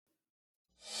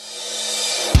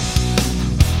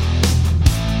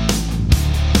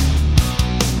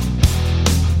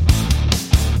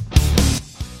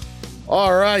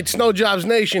All right, Snow Jobs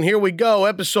Nation, here we go.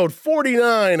 Episode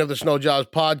 49 of the Snow Jobs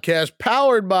Podcast,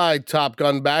 powered by Top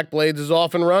Gun Backblades, is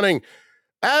off and running.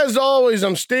 As always,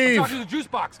 I'm Steve. I'm talking to the juice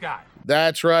box guy.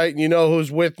 That's right. You know who's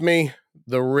with me?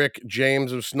 The Rick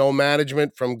James of Snow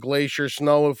Management from Glacier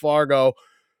Snow in Fargo,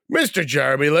 Mr.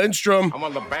 Jeremy Lindstrom. I'm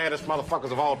one of the baddest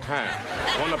motherfuckers of all time.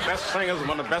 One of the best singers and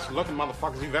one of the best looking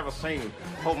motherfuckers you've ever seen.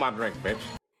 Hold my drink, bitch.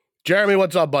 Jeremy,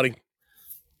 what's up, buddy?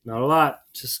 Not a lot.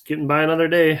 Just getting by another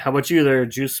day. How about you there,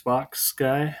 juice box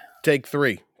guy? Take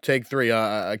three.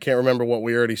 I can't remember what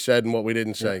we already said and what we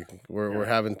didn't say. We're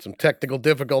having some technical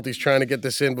difficulties trying to get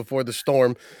this in before the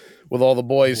storm with all the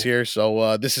boys here.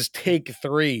 So this is take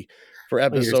 3 for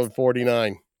episode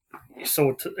 49. You're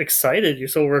so excited. You're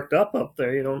so worked up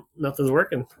there. Nothing's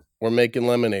working. We're making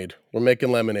lemonade. We're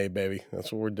making lemonade, baby.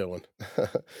 That's what we're doing.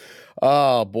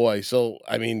 Oh, boy. So,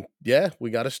 we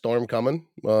got a storm coming.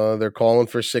 They're calling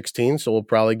for 16, so we'll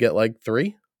probably get like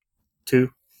 3.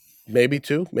 2. Maybe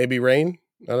 2. Maybe rain.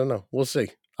 I don't know. We'll see.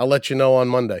 I'll let you know on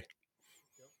Monday.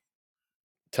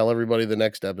 Tell everybody the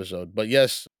next episode. But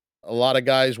yes, a lot of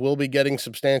guys will be getting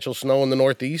substantial snow in the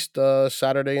Northeast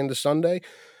Saturday into Sunday.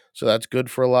 So that's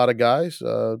good for a lot of guys.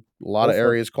 A lot of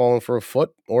areas calling for a foot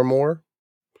or more.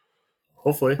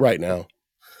 Hopefully. Right now.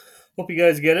 Hope you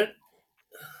guys get it.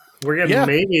 We're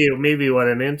getting maybe what,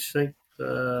 an inch, I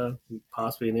think,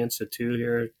 possibly an inch or 2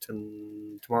 here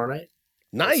tomorrow night.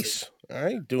 Nice. All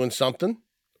right. Doing something.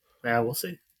 Yeah, we'll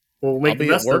see. We'll make the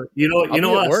best of it. You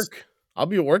know us. I'll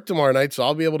be at work tomorrow night, so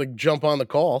I'll be able to jump on the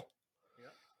call. Yeah.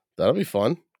 That'll be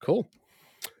fun. Cool.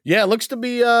 Yeah, it looks to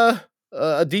be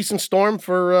a decent storm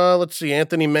for,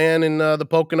 Anthony Mann in the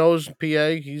Poconos,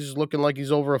 PA. He's looking like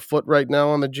he's over a foot right now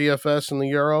on the GFS and the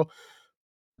Euro.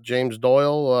 James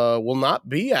Doyle will not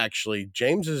be, actually.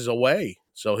 James is away.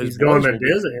 So he's going to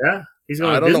Disney, yeah. He's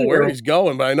going I don't know where he's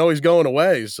going, but I know he's going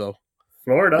away. So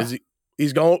Florida. Is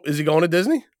he going to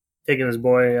Disney? Taking his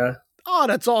boy, yeah. Oh,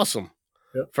 that's awesome.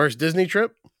 Yep. First Disney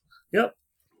trip? Yep.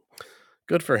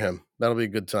 Good for him. That'll be a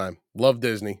good time. Love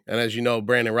Disney. And as you know,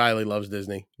 Brandon Riley loves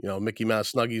Disney. Mickey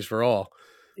Mouse Snuggies for all.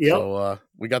 Yep. So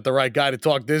we got the right guy to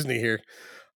talk Disney here.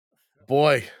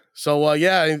 Boy. So,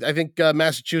 I think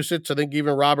Massachusetts, I think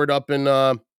even Robert up in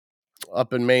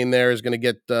Maine there is going to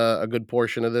get a good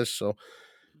portion of this. So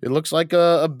it looks like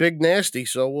a big nasty.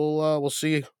 So we'll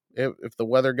see if the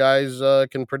weather guys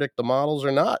can predict the models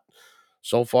or not.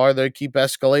 So far, they keep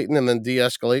escalating and then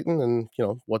de-escalating, and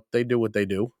what they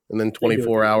do. And then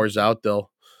 24 hours out, they'll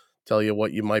tell you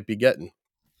what you might be getting.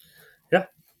 Yeah,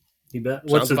 you bet.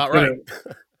 Sounds about right.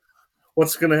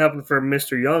 What's going to happen for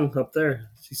Mr. Young up there?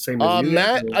 Is he same as you?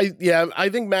 Matt, I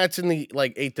think Matt's in the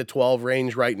 8 to 12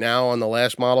 range right now on the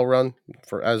last model run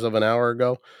for as of an hour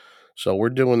ago. So we're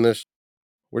doing this.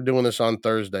 We're doing this on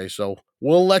Thursday, so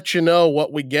we'll let you know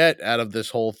what we get out of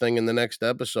this whole thing in the next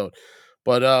episode.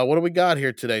 But what do we got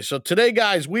here today? So today,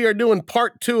 guys, we are doing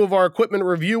part 2 of our equipment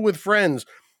review with friends.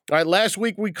 All right, last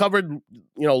week we covered,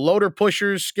 loader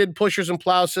pushers, skid pushers and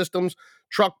plow systems,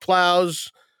 truck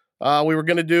plows. We were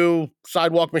going to do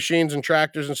sidewalk machines and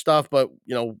tractors and stuff, but,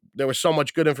 there was so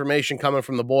much good information coming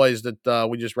from the boys that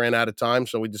we just ran out of time,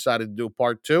 so we decided to do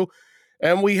part 2.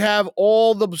 And we have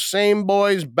all the same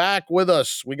boys back with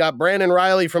us. We got Brandon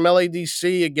Riley from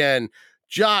LADC again,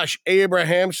 Josh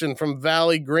Abrahamson from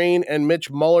Valley Green, and Mitch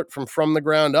Mullert from the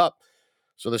Ground Up.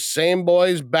 So the same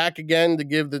boys back again to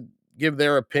give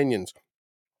their opinions.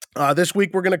 This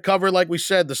week we're going to cover, like we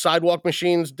said, the sidewalk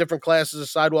machines, different classes of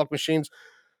sidewalk machines,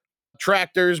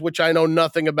 tractors, which I know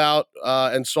nothing about,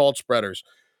 and salt spreaders.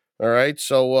 All right,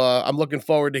 so I'm looking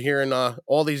forward to hearing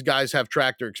all these guys have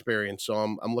tractor experience. So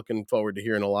I'm looking forward to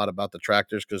hearing a lot about the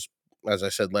tractors because, as I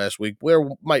said last week, there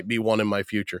might be one in my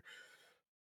future.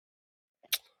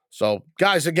 So,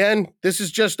 guys, again, this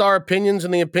is just our opinions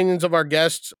and the opinions of our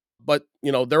guests. But,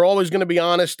 they're always going to be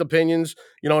honest opinions.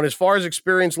 And as far as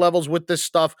experience levels with this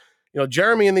stuff,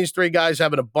 Jeremy and these 3 guys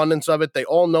have an abundance of it. They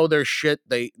all know their shit.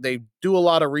 They do a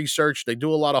lot of research. They do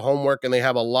a lot of homework, and they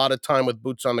have a lot of time with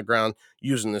boots on the ground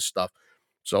using this stuff.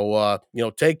 So,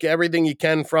 take everything you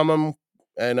can from them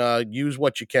and use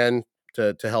what you can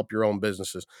to help your own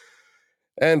businesses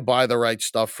and buy the right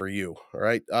stuff for you. All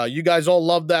right. You guys all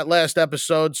loved that last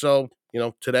episode. So,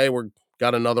 today we're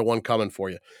got another one coming for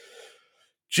you.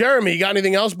 Jeremy, you got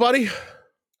anything else, buddy?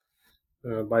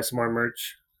 Buy some more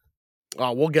merch.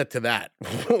 Oh, we'll get to that.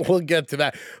 We'll get to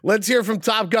that. Let's hear from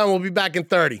Top Gun. We'll be back in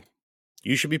 30.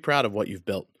 You should be proud of what you've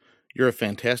built. You're a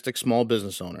fantastic small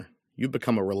business owner. You've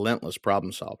become a relentless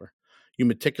problem solver. You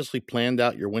meticulously planned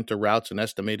out your winter routes and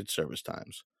estimated service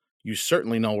times. You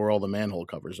certainly know where all the manhole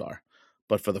covers are.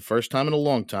 But for the first time in a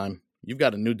long time, you've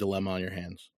got a new dilemma on your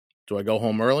hands. Do I go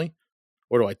home early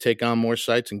Or do I take on more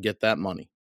sites and get that money?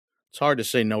 It's hard to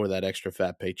say no to that extra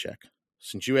fat paycheck.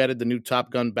 Since you added the new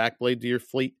Top Gun backblade to your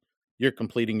fleet, you're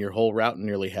completing your whole route in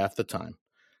nearly half the time.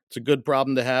 It's a good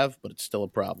problem to have, but it's still a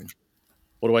problem.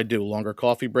 What do I do? Longer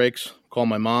coffee breaks? Call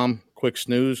my mom? Quick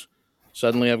snooze?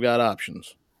 Suddenly I've got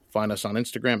options. Find us on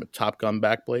Instagram at Top Gun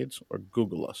Backblades or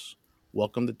Google us.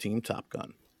 Welcome to Team Top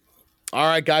Gun. All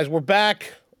right, guys, we're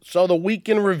back. So the week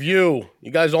in review. You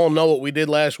guys all know what we did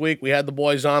last week. We had the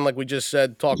boys on, like we just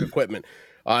said, talk equipment.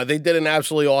 They did an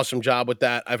absolutely awesome job with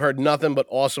that. I've heard nothing but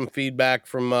awesome feedback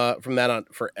from that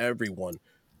for everyone.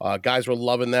 Guys were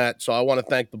loving that. So I want to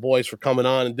thank the boys for coming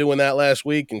on and doing that last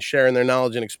week and sharing their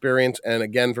knowledge and experience. And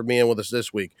again, for being with us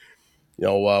this week. We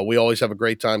always have a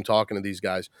great time talking to these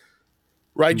guys.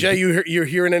 Right, Jay? You're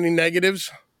hearing any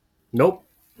negatives? Nope.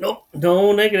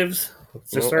 No negatives.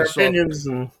 It's just our opinions,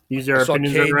 and these are our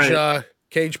opinions. Cage, right.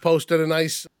 Cage posted a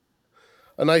nice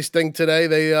thing today.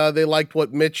 They liked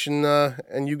what Mitch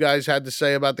and you guys had to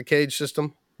say about the cage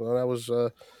system. Well, that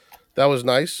was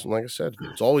nice. Like I said,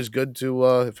 it's always good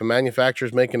to if a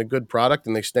manufacturer's making a good product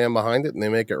and they stand behind it and they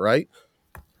make it right.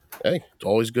 Hey, it's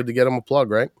always good to get them a plug,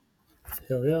 right?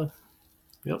 Hell yeah.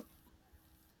 Yep.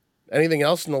 Anything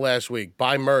else in the last week?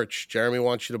 Buy merch. Jeremy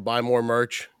wants you to buy more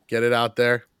merch. Get it out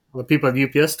there. Well, the people at the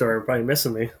UPS store are probably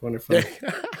missing me. Wonderful.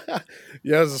 Yeah,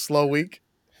 it was a slow week.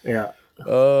 Yeah.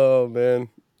 Oh, man.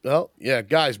 Well, yeah,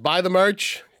 guys, buy the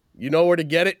merch. You know where to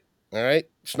get it. All right.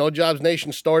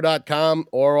 SnowJobsNationStore.com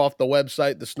or off the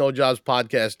website,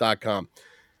 thesnowjobspodcast.com.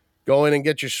 Go in and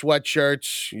get your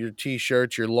sweatshirts, your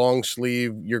T-shirts, your long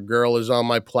sleeve, your girl is on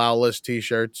my plow list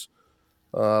T-shirts,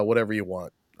 whatever you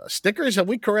want. Stickers, have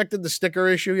we corrected the sticker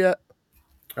issue yet?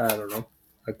 I don't know.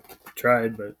 I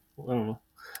tried, but I don't know.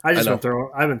 I've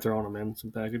been throwing them in some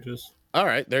packages. All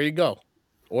right, there you go.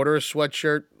 Order a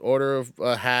sweatshirt, order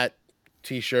a hat,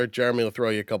 T-shirt. Jeremy will throw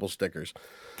you a couple stickers.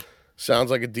 Sounds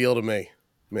like a deal to me,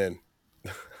 man.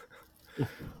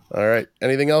 All right.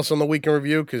 Anything else on the week in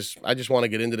review? Because I just want to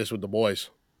get into this with the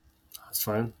boys. That's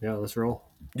fine. Yeah, let's roll.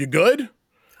 You good?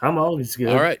 I'm always good.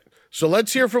 All right. So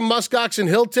let's hear from Muskox and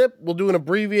Hilltip. We'll do an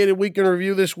abbreviated week in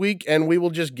review this week, and we will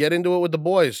just get into it with the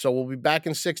boys. So we'll be back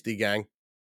in 60, gang.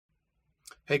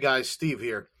 Hey guys, Steve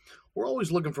here. We're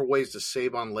always looking for ways to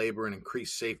save on labor and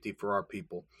increase safety for our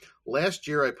people. Last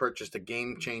year, I purchased a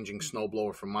game-changing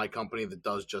snowblower from my company that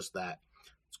does just that.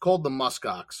 It's called the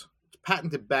Muskox. Its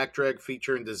patented backdrag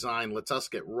feature and design lets us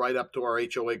get right up to our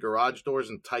HOA garage doors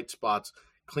in tight spots,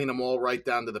 clean them all right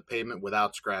down to the pavement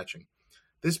without scratching.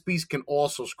 This beast can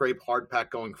also scrape hardpack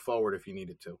going forward if you need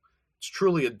it to. It's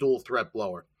truly a dual-threat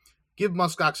blower. Give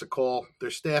Muskox a call. Their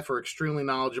staff are extremely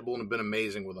knowledgeable and have been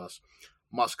amazing with us.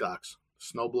 Muskox,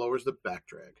 snowblowers that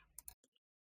backdrag.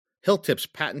 Hilltip's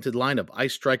patented line of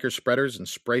Ice Striker spreaders and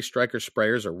Spray Striker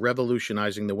sprayers are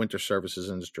revolutionizing the winter services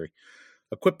industry.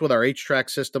 Equipped with our H-Track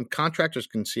system, contractors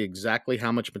can see exactly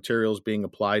how much material is being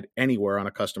applied anywhere on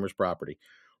a customer's property.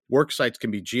 Work sites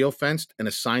can be geofenced and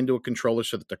assigned to a controller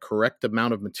so that the correct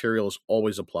amount of material is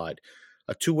always applied.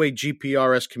 A two-way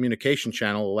GPRS communication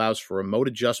channel allows for remote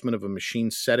adjustment of a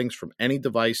machine's settings from any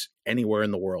device anywhere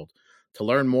in the world. To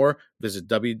learn more, visit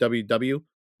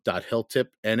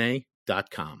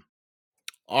www.hilltipna.com.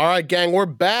 All right, gang, we're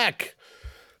back.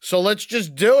 So let's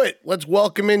just do it. Let's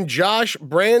welcome in Josh,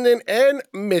 Brandon, and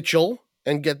Mitchell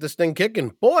and get this thing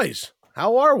kicking. Boys,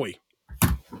 how are we?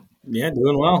 Yeah,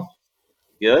 doing well.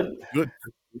 Good.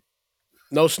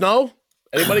 No snow?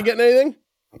 Anybody getting anything?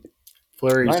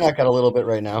 Flurries. Might not got a little bit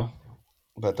right now,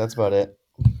 but that's about it.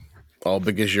 Oh,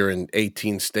 because you're in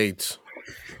 18 states.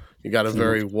 You got a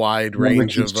very wide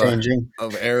range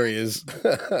of areas.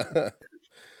 How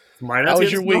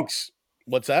was your weeks?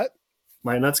 What's that?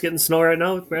 Minot's getting snow right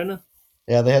now with Brandon?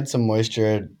 Yeah, they had some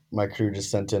moisture. My crew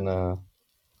just sent in a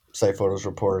site photos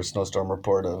report, a snowstorm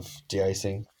report of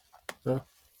de-icing. Oh.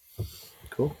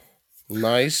 Cool.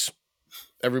 Nice.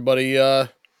 Everybody,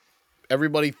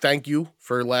 thank you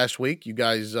for last week. You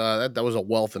guys, that was a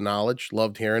wealth of knowledge.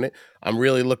 Loved hearing it. I'm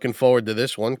really looking forward to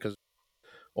this one because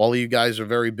all of you guys are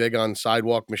very big on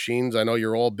sidewalk machines. I know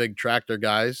you're all big tractor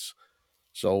guys.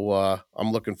 So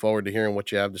I'm looking forward to hearing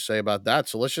what you have to say about that.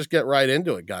 So let's just get right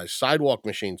into it, guys. Sidewalk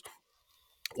machines.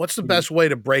 What's the best way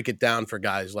to break it down for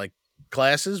guys? Like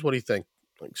classes? What do you think?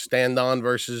 Like stand-on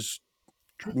versus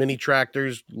mini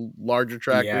tractors, larger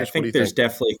tractors? Yeah, I think there's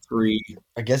definitely three.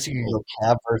 I guess you can go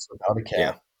cab versus without a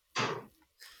cab. Yeah.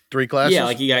 3 classes? Yeah,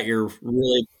 like you got your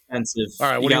really expensive.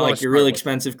 All right, you got like your really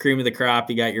expensive cream of the crop.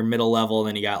 You got your middle level,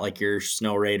 then you got like your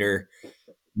Snow Raider,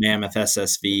 Mammoth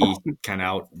SSV kind of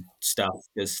out stuff.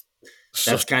 Because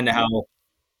that's kind of how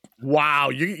Wow,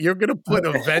 you're gonna put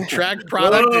a Ventrac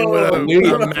product in with Whoa.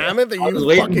 a Mammoth? Are I was you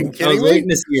waiting. fucking I was kidding waiting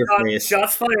me? to see your face.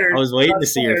 Shots fired. I was waiting to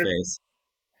Shots see your fired.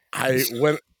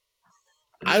 face.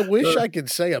 I wish I could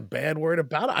say a bad word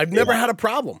about it. I've never had a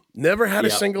problem. Never had a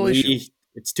Yep. single issue.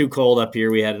 It's too cold up here.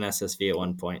 We had an SSV at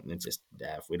one point, and it's just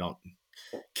if we don't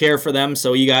care for them.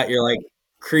 So you got your like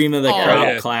cream of the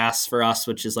crop class for us,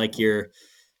 which is like your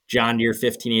John Deere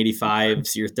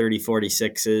 1585s, your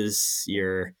 3046s,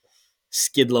 your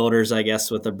skid loaders, I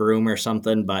guess, with a broom or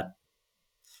something. But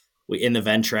we in the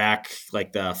Ventrac,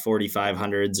 like the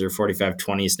 4500s or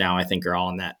 4520s now, I think are all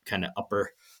in that kind of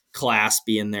upper class,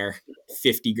 being there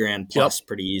 50 grand plus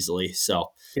pretty easily.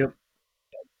 So Yep.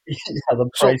 Yeah, the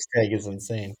price tag is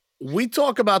insane. We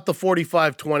talk about the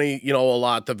 4520, a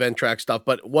lot, the Ventrac stuff,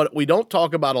 but what we don't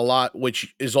talk about a lot,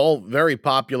 which is all very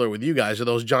popular with you guys, are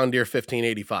those John Deere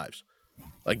 1585s.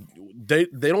 Like they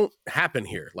don't happen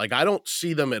here. Like I don't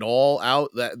see them at all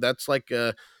out. That's like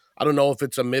I don't know if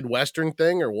it's a Midwestern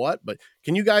thing or what, but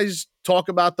can you guys talk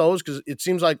about those? Because it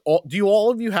seems like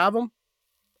all of you have them?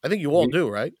 I think you all do,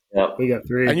 right? Yep. We got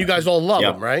 3. And you guys all love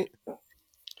them, right?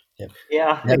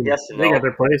 Yeah, I guess so. They got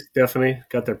their place. Definitely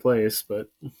got their place, but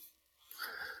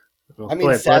I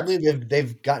mean, sadly,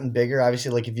 they've gotten bigger.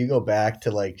 Obviously, like if you go back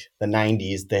to like the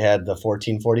 90s, they had the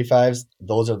 1445s.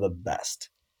 Those are the best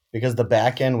because the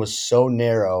back end was so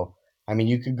narrow. I mean,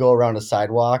 you could go around a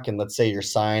sidewalk and let's say your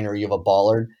sign or you have a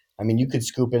bollard. I mean, you could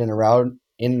scoop in and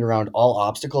around all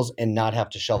obstacles and not have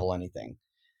to shovel anything.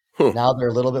 Now they're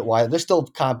a little bit wide. They're still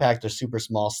compact. They're super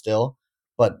small still,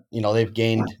 but they've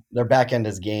gained, their back end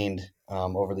has gained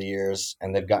over the years,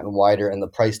 and they've gotten wider, and the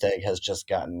price tag has just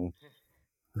gotten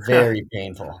very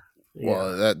painful.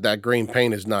 Well, that green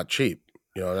paint is not cheap.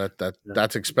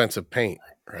 That's expensive paint.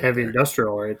 Right heavy there.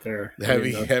 Industrial right there.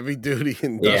 Heavy duty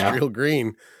industrial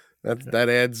green. That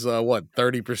adds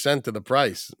 30% to the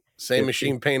price. Same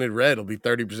machine painted red will be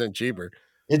 30% cheaper.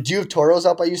 Do you have Toros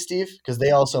out by you, Steve? Because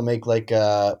they also make like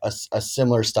a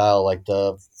similar style, like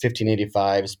the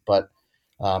 1585s, but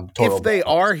Toro. If they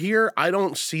are here, I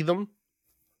don't see them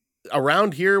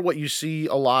around here. What you see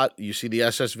a lot, you see the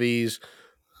SSVs.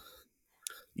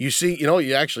 You see,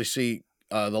 you actually see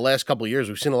the last couple of years,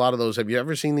 we've seen a lot of those. Have you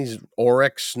ever seen these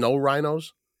Oryx snow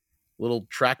rhinos? Little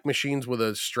track machines with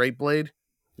a straight blade?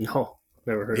 No,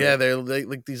 never heard of them. Yeah, they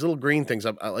like these little green things.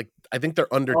 I think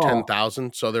they're under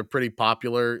 10,000, so they're pretty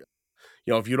popular.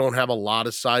 If you don't have a lot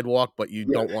of sidewalk, but you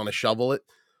don't want to shovel it,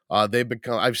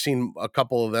 I've seen a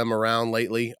couple of them around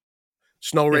lately.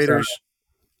 Snow Raiders.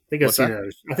 I think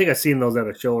I've seen those at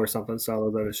a show or something. Saw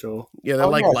those at a show. Yeah, they're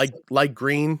light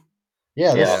green.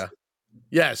 Yeah.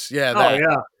 Yes. Yeah.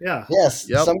 Yeah. Yes.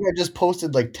 Yep. Some guy just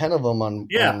posted like 10 of them on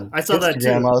I saw Instagram. That too.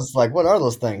 I was like, what are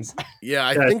those things? Yeah,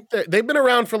 I think they've been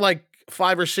around for like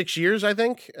 5 or 6 years, I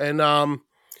think. And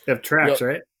they have tracks,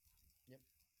 right?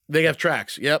 They have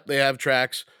tracks. Yep, they have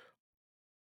tracks.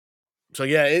 So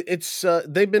yeah, it's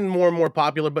they've been more and more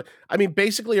popular. But I mean,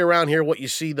 basically around here, what you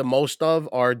see the most of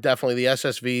are definitely the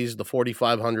SSVs, the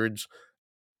 4500s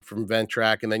from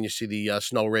Ventrac, and then you see the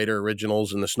Snow Raider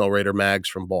originals and the Snow Raider mags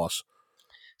from Boss.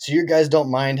 So you guys don't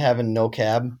mind having no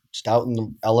cab, just out in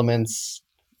the elements?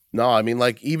 No, I mean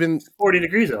like even 40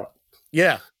 degrees out.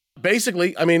 Yeah,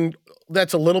 basically. I mean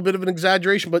that's a little bit of an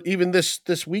exaggeration, but even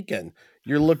this weekend,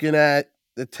 you're looking at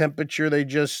the temperature they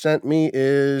just sent me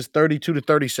is 32 to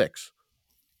 36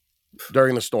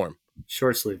 during the storm.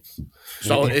 Short sleeves.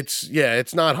 So it's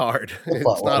not hard.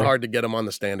 It's not hard to get them on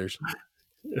the standers.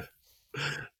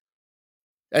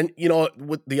 And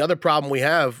with the other problem we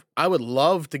have, I would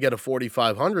love to get a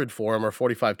 4500 for them or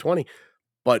 4520,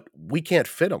 but we can't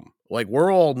fit them. Like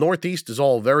we're all Northeast is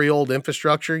all very old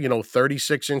infrastructure.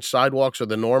 36-inch sidewalks are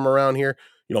the norm around here.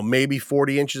 Maybe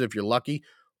 40 inches if you're lucky.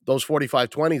 Those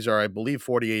 4520s are, I believe,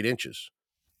 48 inches.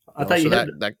 I thought you had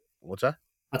that. What's that?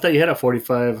 I thought you had a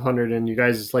 4500, and you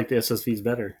guys like the SSVs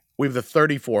better. We have the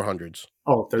 3400s.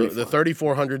 Oh, the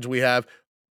 3400s we have.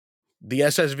 The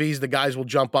SSVs, the guys will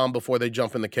jump on before they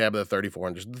jump in the cab of the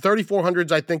 3400s. The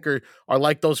 3400s, I think, are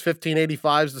like those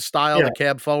 1585s, the style, the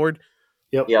cab forward.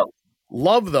 Yep.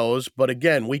 Love those, but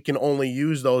again, we can only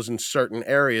use those in certain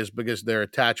areas because their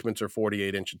attachments are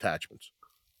 48-inch attachments.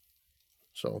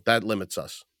 So that limits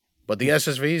us. But the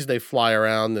SSVs, they fly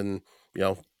around, and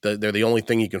they're the only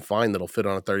thing you can find that'll fit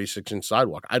on a 36-inch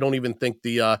sidewalk. I don't even think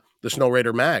the Snow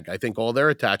Raider mag. I think all their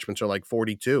attachments are like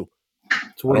 42.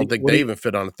 So I don't think they even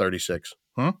fit on a 36.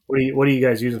 What are you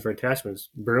guys using for attachments?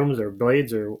 Brooms or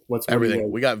blades or what's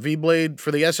everything? We got V blade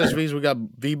for the SSVs. We got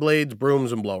V blades,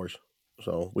 brooms, and blowers.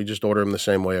 So we just order them the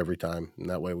same way every time, and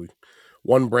that way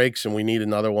one breaks and we need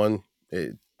another one.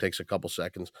 It takes a couple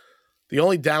seconds. The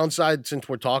only downside, since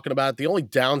we're talking about it, the only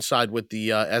downside with the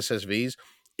SSVs,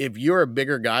 if you're a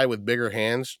bigger guy with bigger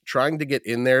hands, trying to get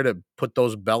in there to put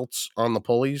those belts on the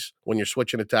pulleys when you're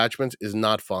switching attachments is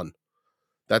not fun.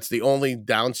 That's the only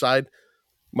downside.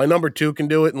 My number 2 can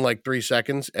do it in like 3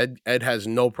 seconds. Ed has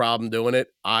no problem doing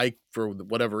it. I, for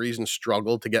whatever reason,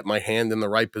 struggle to get my hand in the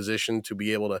right position to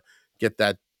be able to get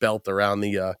that belt around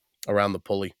the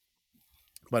pulley.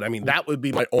 But I mean, that would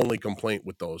be my only complaint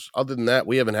with those. Other than that,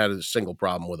 we haven't had a single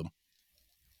problem with them.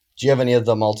 Do you have any of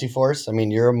the multi-force? I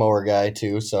mean, you're a mower guy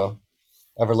too, so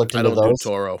ever looked into those? I don't do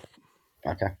Toro.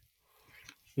 Okay.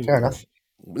 Fair enough.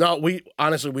 No, we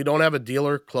don't have a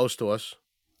dealer close to us.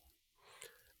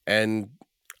 And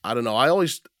I don't know.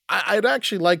 I'd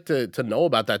actually like to know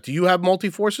about that. Do you have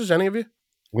multi-forces, any of you?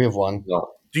 We have one.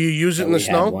 No. Do you use it in the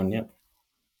snow? One, yep.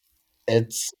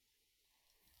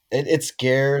 It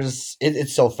scares.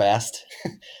 It's so fast.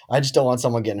 I just don't want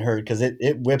someone getting hurt because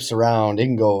it whips around. It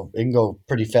can go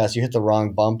pretty fast. You hit the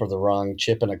wrong bump or the wrong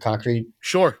chip in a concrete.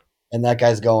 Sure. And that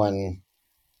guy's going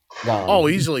gone. Oh,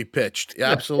 easily pitched.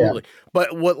 Yeah, absolutely. Yeah.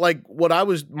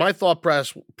 But my thought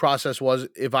process was,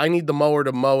 if I need the mower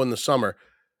to mow in the summer,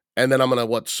 and then I'm gonna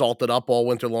salt it up all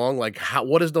winter long, like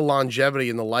what is the longevity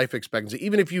and the life expectancy?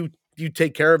 Even if you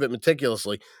take care of it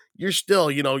meticulously, you're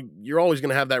still, you're always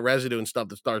gonna have that residue and stuff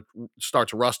that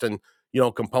starts rusting,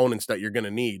 components that you're gonna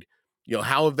need.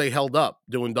 How have they held up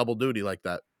doing double duty like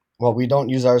that? Well, we don't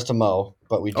use ours to mow,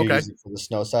 but we do use it for the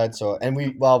snow side. So, and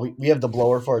we have the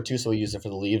blower for it too, so we use it for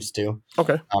the leaves too.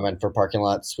 Okay. And for parking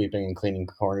lot sweeping and cleaning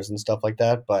corners and stuff like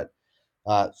that. But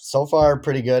so far,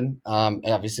 pretty good.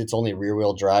 Obviously, it's only rear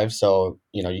wheel drive, so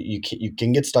you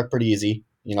can get stuck pretty easy.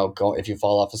 If you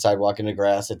fall off the sidewalk into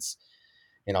grass, it's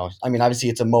obviously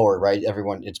it's a mower, right?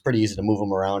 It's pretty easy to move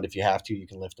them around. If you have to, you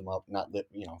can lift them up,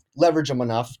 leverage them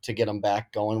enough to get them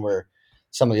back going. Where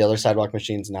some of the other sidewalk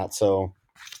machines not so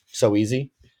easy.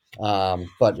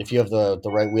 But if you have the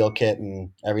right wheel kit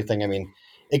and everything, I mean,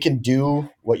 it can do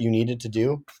what you need it to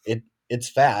do. It's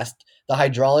fast. The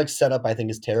hydraulics setup, I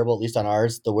think, is terrible, at least on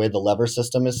ours, the way the lever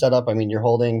system is set up. I mean, you're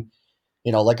holding,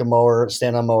 like a mower,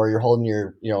 stand-on mower, you're holding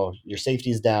your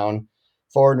safeties down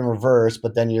forward and reverse,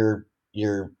 but then your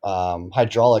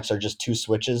hydraulics are just 2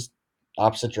 switches,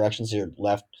 opposite directions, so your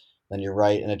left, then your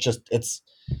right, and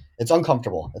it's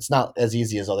uncomfortable. It's not as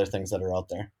easy as other things that are out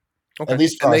there. Okay. At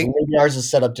least for ours. Maybe ours is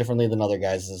set up differently than other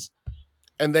guys'.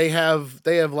 And they have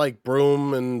like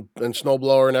broom and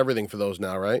snowblower and everything for those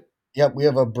now, right? Yep, we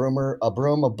have a broom,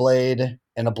 a blade,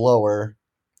 and a blower.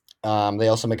 They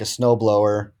also make a snow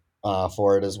blower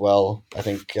for it as well. I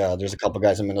think there's a couple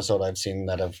guys in Minnesota I've seen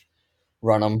that have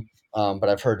run them, but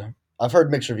I've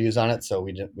heard mixed reviews on it, so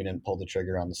we didn't pull the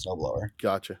trigger on the snow blower.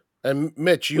 Gotcha. And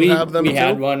Mitch, you have them too? We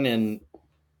had one, and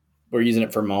we're using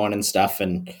it for mowing and stuff,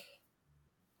 and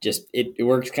just it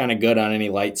works kind of good on any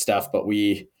light stuff, but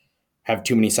we have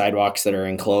too many sidewalks that are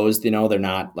enclosed. They're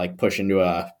not like push into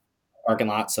a parking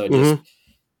lot, so it just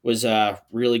was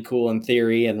really cool in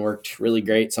theory and worked really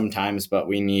great sometimes, but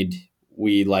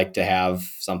we like to have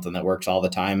something that works all the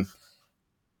time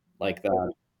like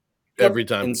that every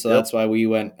time. And so that's why we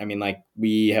went,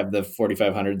 we have the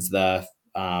 4500s, the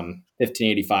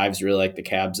 1585s, really like the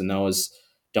cabs, and those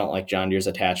don't like John Deere's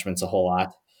attachments a whole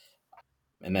lot.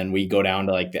 And then we go down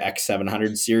to like the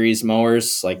X700 series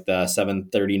mowers, like the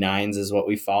 739s is what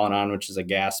we've fallen on, which is a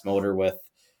gas motor with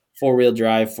 4-wheel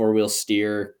drive, 4-wheel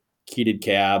steer, heated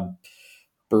cab,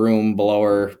 broom,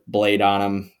 blower, blade on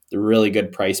them. They're really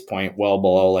good price point, well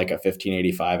below like a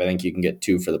 1585. I think you can get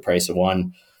 2 for the price of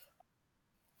 1.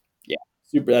 Yeah,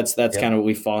 super. That's kind of what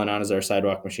we've fallen on as our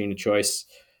sidewalk machine of choice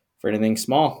for anything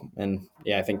small. And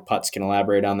yeah, I think Putz can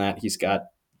elaborate on that. He's got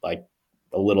like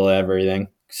a little of everything.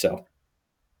 So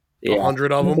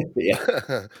 100 of them.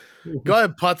 Yeah. Go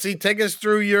ahead, Putsy. Take us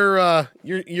through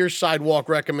your sidewalk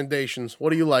recommendations. What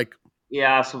do you like?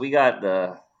 Yeah, so we got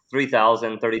the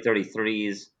 3000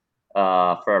 3033s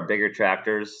for our bigger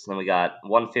tractors. Then we got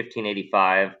one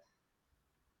 1585,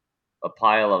 a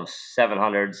pile of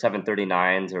 700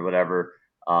 739s or whatever.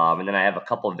 And then I have a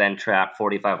couple of Ventrac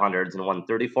 4500s and one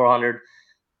 3400.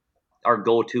 Our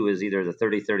go-to is either the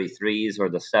 3033s or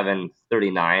the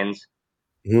 739s.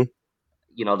 Mm-hmm.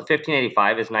 The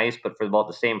 1585 is nice, but for about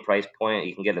the same price point,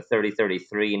 you can get a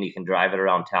 3033 and you can drive it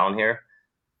around town here.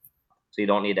 So you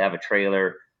don't need to have a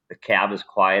trailer. The cab is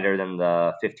quieter than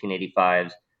the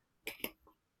 1585s.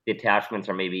 The attachments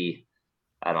are maybe,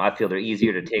 I don't know, I feel they're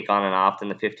easier to take on and off than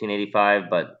the 1585,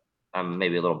 but I'm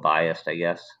maybe a little biased, I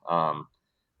guess.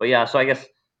 But yeah, so I guess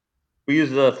we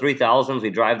use the 3000s.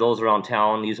 We drive those around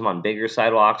town, use them on bigger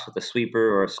sidewalks with a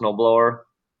sweeper or a snowblower.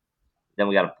 Then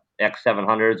we got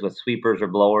X700s with sweepers or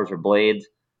blowers or blades.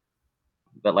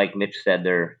 but like Mitch said,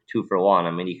 they're 2 for 1.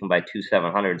 I mean, you can buy 2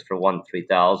 700s for 1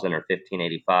 3000 or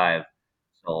 1585.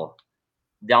 So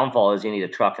downfall is you need a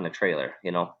truck and a trailer.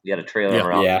 You know, you got to trailer them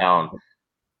around town.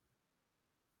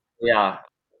 Yeah,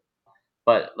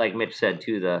 but like Mitch said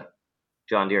too, the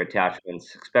John Deere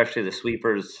attachments, especially the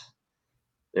sweepers,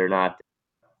 they're not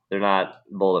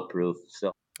bulletproof.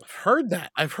 So I've heard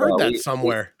that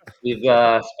somewhere. We've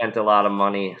spent a lot of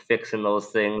money fixing those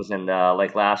things, and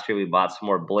like last year we bought some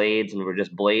more blades, and we're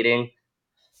just blading.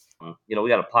 You know, we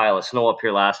got a pile of snow up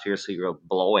here last year, so you're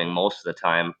blowing most of the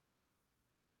time.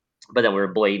 But then we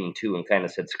were blading too, and kind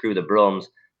of said screw the brooms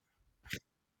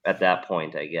at that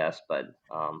point, I guess. But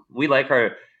we like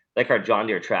our John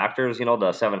Deere tractors. You know,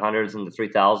 the 700s and the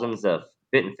 3000s. The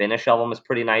fit and finish of them is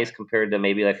pretty nice compared to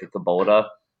maybe like a Kubota.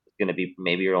 It's going to be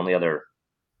maybe your only other,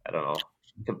 I don't know,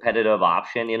 competitive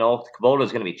option. You know, Kubota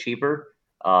is going to be cheaper.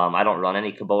 I don't run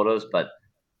any Kubotas, but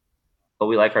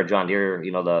we like our John Deere,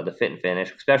 you know, the fit and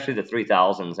finish, especially the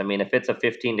 3000s. I mean, if it's a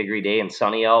 15-degree day and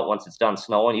sunny out, once it's done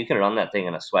snowing, you can run that thing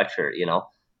in a sweatshirt, you know.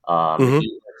 The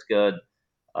heat looks good.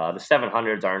 The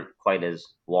 700s aren't quite as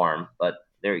warm, but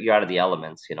you're out of the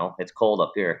elements, you know. It's cold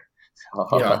up here.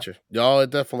 So. Gotcha. Oh,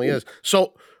 it definitely is.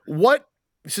 So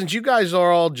since you guys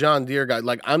are all John Deere guys,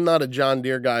 like I'm not a John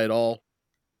Deere guy at all.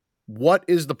 What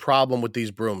is the problem with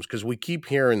these brooms? Because we keep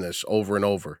hearing this over and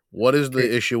over. What is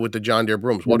the issue with the John Deere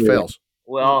brooms? What fails?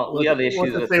 Well, we have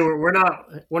issues with.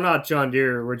 We're not John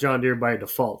Deere. We're John Deere by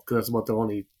default because that's about the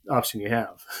only option you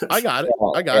have. I got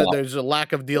it. There's a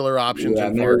lack of dealer options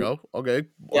in Fargo. Okay.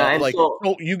 Yeah, and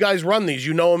so you guys run these.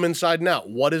 You know them inside and out.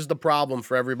 What is the problem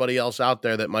for everybody else out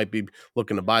there that might be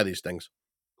looking to buy these things?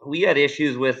 We had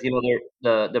issues with, you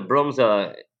know, the brooms.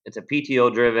 It's a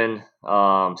PTO driven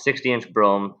 60-inch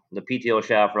broom. The PTO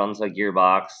shaft runs a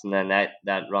gearbox, and then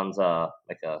that runs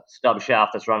like a stub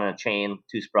shaft that's running a chain,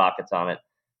 2 sprockets on it.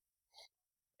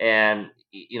 And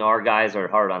you know, our guys are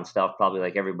hard on stuff, probably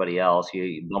like everybody else.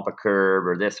 You bump a curb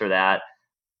or this or that,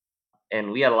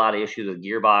 and we had a lot of issues with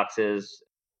gearboxes,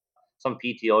 some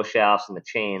PTO shafts, and the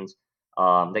chains.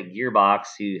 The gearbox,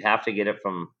 you have to get it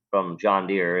from John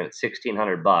Deere. It's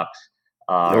 $1,600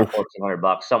 or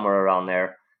 $1,400, somewhere around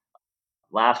there.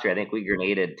 Last year, I think we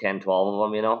grenaded 10, 12 of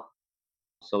them, you know.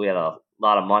 So we had a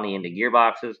lot of money into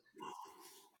gearboxes.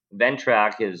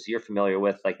 Ventrac you're familiar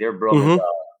with, like their broom is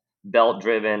belt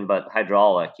driven but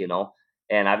hydraulic, you know.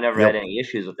 And I've never had any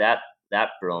issues with that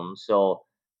broom. So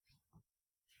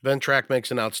Ventrac makes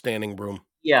an outstanding broom.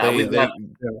 Yeah, we've got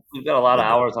a lot of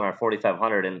hours on our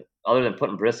 4500, and other than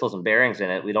putting bristles and bearings in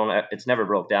it, it's never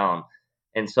broke down.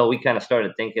 And so we kind of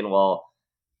started thinking, well,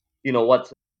 you know,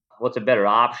 what's a better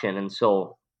option? And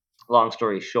so, long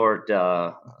story short,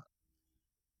 my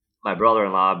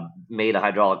brother-in-law made a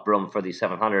hydraulic broom for these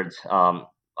 700s.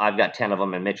 I've got 10 of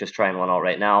them, and Mitch is trying one out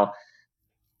right now.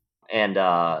 And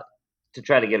to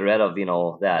try to get rid of, you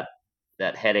know, that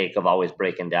headache of always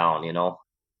breaking down, you know.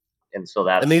 And so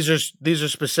and these are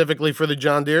specifically for the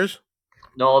John Deeres?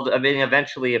 No, I mean,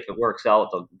 eventually, if it works out,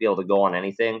 they'll be able to go on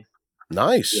anything.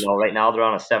 Nice. You know, right now they're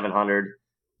on a 700.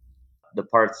 The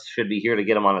parts should be here to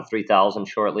get them on a 3000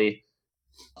 shortly.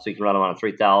 So you can run them on a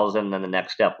 3000. Then the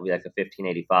next step will be like a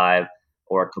 1585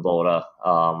 or a Kubota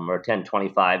or a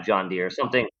 1025 John Deere,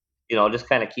 something, you know, just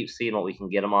kind of keep seeing what we can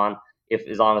get them on,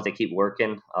 as long as they keep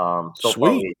working. So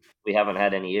far, we haven't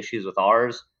had any issues with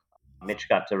ours. Mitch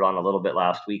got to run a little bit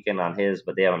last weekend on his,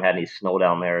 but they haven't had any snow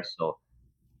down there. So,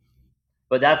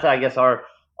 but that's, I guess, our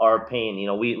pain. You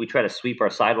know, we try to sweep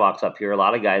our sidewalks up here. A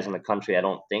lot of guys in the country, I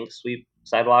don't think, sweep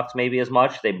sidewalks maybe as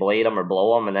much. They blade them or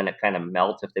blow them, and then it kind of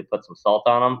melts if they put some salt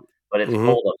on them. But it's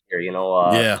cold up here, you know.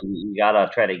 So you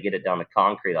gotta try to get it down to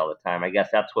concrete all the time. I guess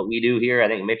that's what we do here. I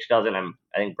think Mitch doesn't.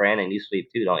 I think Brandon, you sweep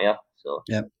too, don't you? So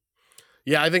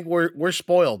yeah, I think we're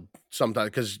spoiled sometimes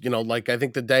because, you know, like I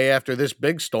think the day after this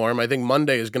big storm, I think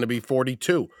Monday is going to be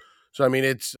 42. So I mean,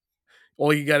 it's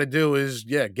all you got to do is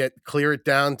clear it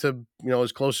down to, you know,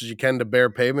 as close as you can to bare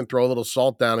pavement, throw a little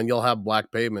salt down, and you'll have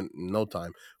black pavement in no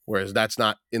time. Whereas that's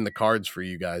not in the cards for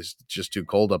you guys. It's just too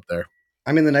cold up there.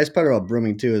 I mean, the nice part about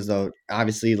brooming too is, though,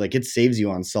 obviously, like, it saves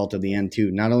you on salt at the end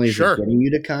too. Not only is it getting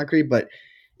you to concrete, but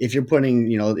if you're putting,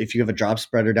 you know, if you have a drop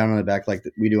spreader down on the back like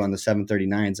we do on the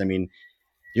 739s, I mean,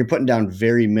 you're putting down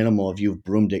very minimal if you've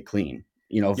broomed it clean.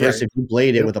 You know, versus if you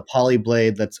blade it with a poly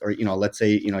blade, or, you know, let's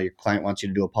say, you know, your client wants you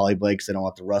to do a poly blade because they don't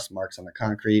want the rust marks on the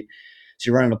concrete. So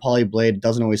you're running a poly blade, it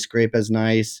doesn't always scrape as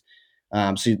nice.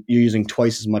 So you're using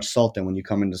twice as much salt then when you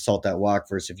come in to salt that walk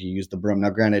versus if you use the broom. Now,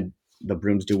 granted, the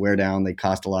brooms do wear down. They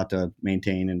cost a lot to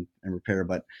maintain and repair,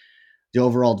 but the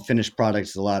overall finished product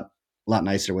is a lot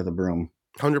nicer with a broom.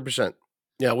 100%.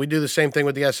 Yeah, we do the same thing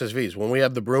with the SSVs. When we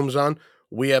have the brooms on,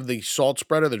 we have the salt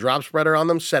spreader, the drop spreader on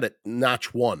them set at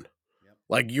notch 1. Yep.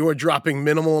 Like you are dropping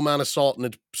minimal amount of salt, and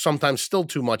it's sometimes still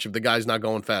too much if the guy's not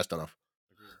going fast enough.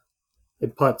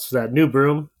 It puts that new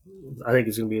broom. I think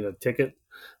it's going to be the ticket.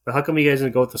 But how come you guys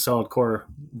didn't go with the solid core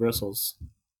bristles?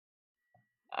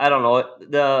 I don't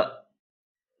know.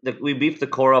 We beefed the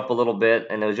core up a little bit,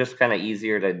 and it was just kind of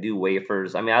easier to do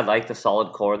wafers. I mean, I like the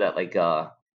solid core that like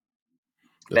the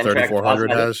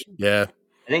 3400 has. Yeah.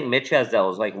 I think Mitch has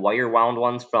those like wire wound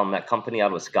ones from that company out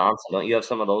of Wisconsin. Don't you have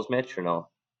some of those, Mitch, or no?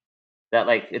 That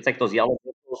like it's like those yellow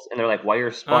bristles, and they're like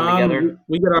wire spun together.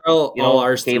 We get all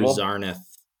ours cable? through Zarnith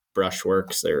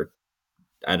Brushworks.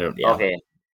 Yeah. Okay,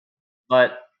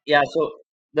 but yeah, so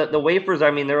the wafers,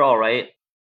 I mean, they're all right.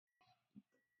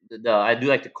 I do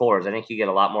like the cores. I think you get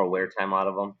a lot more wear time out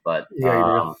of them, but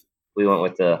we went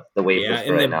with the wafers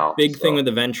for right now. Big thing with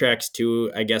the Ventrax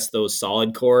too, I guess those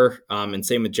solid core, and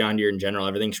same with John Deere in general,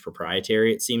 everything's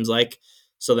proprietary, it seems like.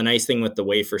 So the nice thing with the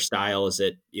wafer style is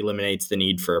it eliminates the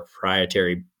need for a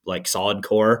proprietary like solid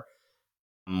core,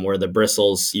 where the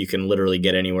bristles you can literally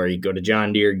get anywhere. You go to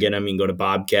John Deere, get them. You can go to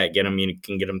Bobcat, get them. You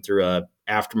can get them through a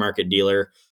aftermarket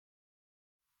dealer.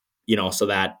 So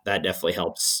that definitely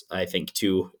helps, I think,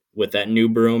 too, with that new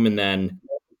broom. And then,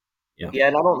 and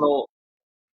I don't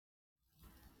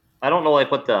know like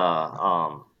what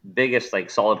the biggest like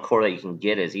solid core that you can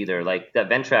get is either. Like that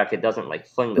Ventrac, it doesn't like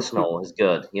fling the snow is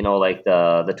good. Like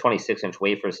the 26-inch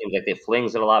wafer seems like it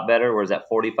flings it a lot better, whereas that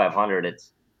 4500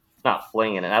 it's not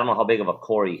flinging it. I don't know how big of a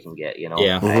core you can get.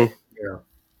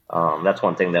 That's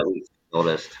one thing that we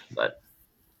noticed. But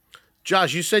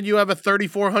Josh, you said you have a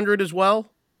 3400 as well.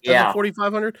 Yeah,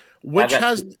 4500. Which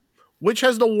has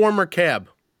the warmer cab?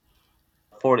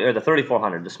 40 or the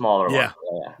 3400, the smaller one.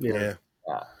 Yeah.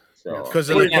 So because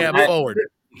of the cab forward,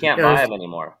 you can't buy them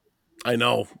anymore. I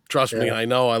know. Trust me, I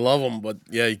know. I love them, but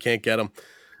you can't get them.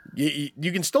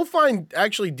 You can still find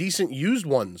actually decent used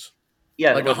ones.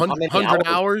 Yeah, like 100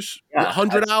 hours,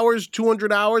 100 hours,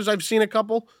 200 hours. I've seen a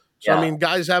couple. So I mean,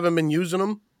 guys haven't been using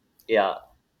them. Yeah,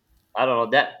 I don't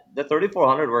know that the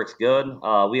 3400 works good.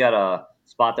 We got a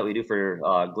spot that we do for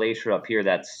Glacier up here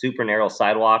that's super narrow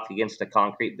sidewalk against a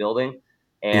concrete building,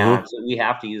 and so we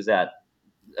have to use that.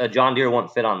 A John Deere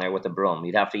won't fit on there with a broom.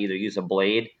 You'd have to either use a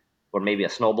blade or maybe a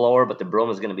snowblower, but the broom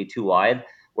is going to be too wide.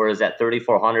 Whereas that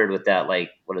 3400 with that,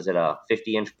 like, what is it, a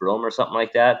 50-inch broom or something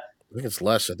like that? I think it's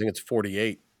less. I think it's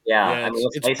 48. Yeah, I mean,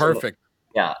 it's nice perfect.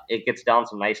 It gets down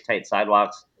some nice tight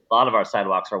sidewalks. A lot of our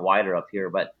sidewalks are wider up here,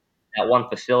 but at one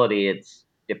facility,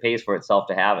 it pays for itself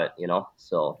to have it,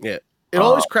 So yeah, it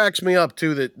always cracks me up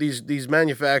too that these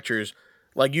manufacturers,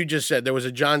 like you just said, there was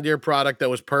a John Deere product that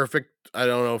was perfect. I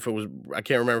don't know if it was, I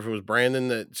can't remember if it was Brandon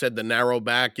that said the narrow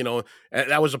back,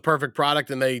 that was a perfect product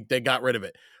and they got rid of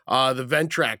it. The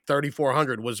Ventrac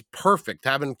 3400 was perfect.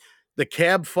 Having the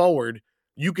cab forward,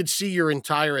 you could see your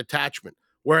entire attachment.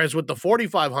 Whereas with the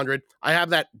 4500, I have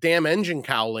that damn engine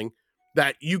cowling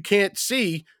that you can't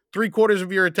see 3/4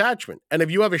 of your attachment. And if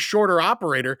you have a shorter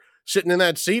operator sitting in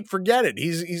that seat, forget it.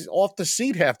 He's off the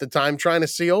seat half the time trying to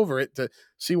see over it to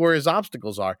see where his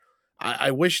obstacles are.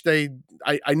 I wish I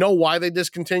know why they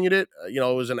discontinued it. It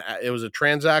was a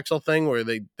transaxle thing where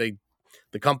the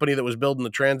company that was building the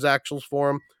transaxles for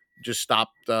them just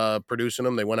stopped producing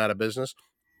them. They went out of business.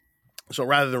 So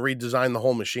rather than redesign the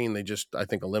whole machine, they just, I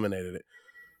think, eliminated it.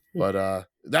 But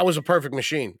that was a perfect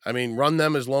machine. I mean, run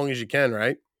them as long as you can,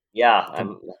 right? Yeah,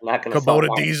 I'm not going to.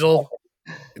 Kubota diesel.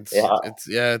 It's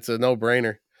a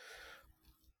no-brainer.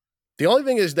 The only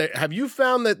thing is that, have you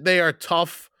found that they are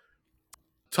tough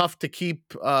to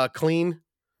keep clean?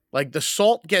 Like the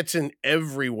salt gets in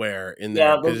everywhere in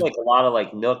there. Yeah, there's like a lot of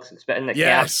like nooks, in the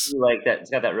cap, like that. It's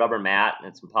got that rubber mat, and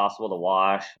it's impossible to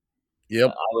wash.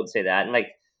 Yep, I would say that, and like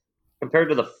compared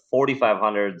to the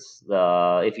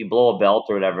 4500s, if you blow a belt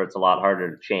or whatever, it's a lot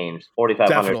harder to change.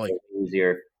 4500 is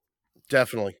easier.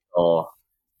 Definitely. So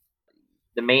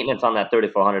the maintenance on that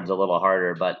 3400 is a little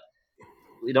harder, but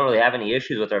we don't really have any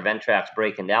issues with our Ventracs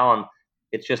breaking down.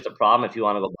 It's just a problem if you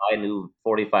want to go buy a new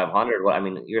 4500. Well, I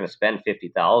mean, you're going to spend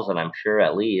 $50,000, I'm sure,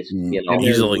 at least.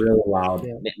 Easily, really loud.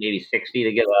 Maybe 60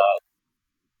 to get a.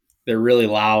 They're really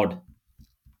loud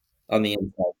on the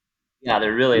inside. Yeah,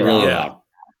 they're really loud.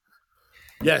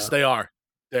 Yes, they are.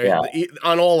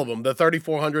 On all of them. The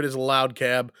 3400 is a loud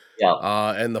cab.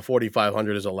 Yeah. And the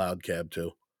 4500 is a loud cab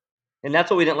too. And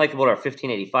that's what we didn't like about our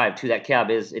 1585 too. That cab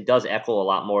it does echo a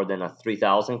lot more than a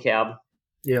 3000 cab.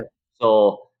 Yeah.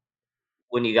 So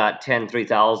when you got 10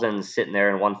 3000s sitting there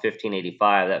in one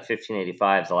 1585, that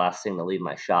 1585 is the last thing to leave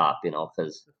my shop,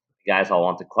 because guys all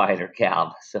want the quieter cab.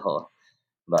 So,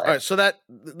 but all right, so that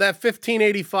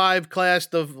 1585 class,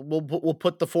 we'll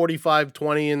put the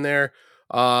 4520 in there.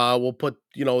 We'll put,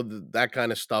 that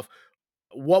kind of stuff.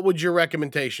 What would your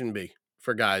recommendation be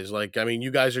for guys? Like, I mean,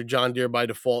 you guys are John Deere by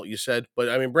default, you said, but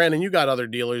I mean, Brandon, you got other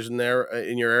dealers in there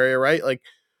in your area, right? Like,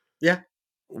 yeah.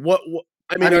 What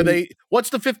I mean, are they? What's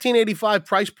the 1585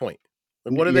 price point?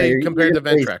 Like, what are they compared to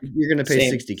Ventrac? You're going to pay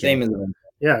 $60K. Same as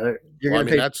yeah. You're going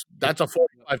to pay. That's a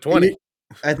 4520.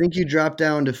 I think you drop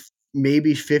down to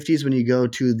maybe 50s when you go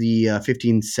to the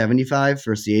 1575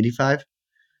 versus the 85.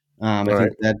 I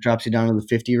think that drops you down to the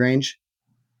 50 range.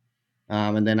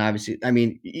 And then obviously, I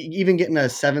mean, even getting a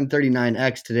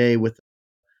 739X today with,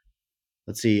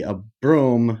 let's see, a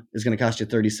broom is going to cost you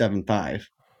 $37,500.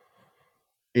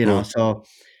 So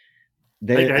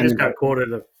I just got quoted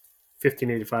a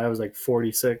 1585 was like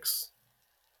 46.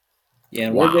 Yeah,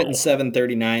 and we're getting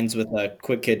 739s with a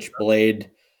quick hitch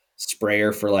blade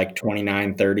sprayer for like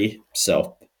 29-30.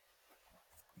 So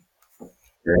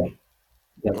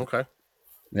okay.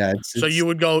 Yeah. So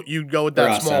you'd go with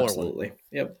that smaller absolutely. one.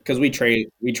 Yep. Because we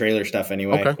trailer stuff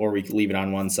anyway, or we leave it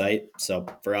on one site. So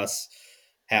for us,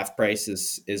 half price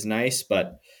is nice,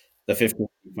 but the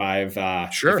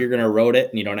 1585, sure. If you're going to road it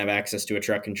and you don't have access to a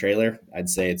truck and trailer, I'd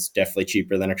say it's definitely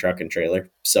cheaper than a truck and trailer.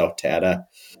 So to add a,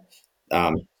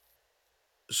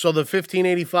 so the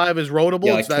 1585 is roadable.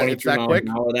 Yeah, like it's that quick.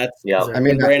 That's I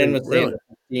mean, Brandon was really?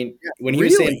 saying when he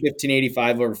was saying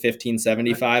 1585 over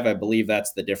 1575, I believe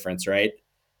that's the difference, right?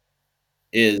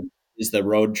 Is the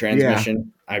road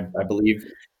transmission? Yeah. I believe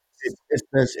it's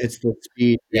the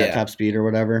speed, top speed or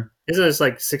whatever. Isn't it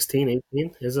like 16,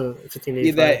 18? Isn't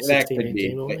 1585 that 16,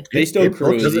 18 only? They still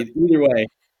cruise either way.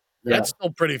 That's still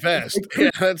pretty fast.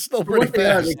 Yeah, that's still pretty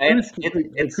fast.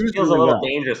 It feels a little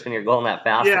dangerous when you're going that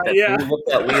fast. Yeah. When you whip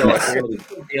that wheel, it's really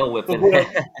tail whipping.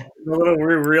 The little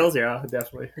reels, yeah,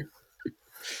 definitely.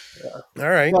 All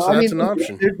right, so that's an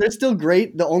option. They're still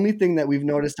great. The only thing that we've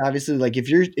noticed, obviously, like if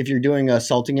you're doing a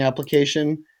salting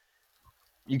application,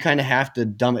 you kind of have to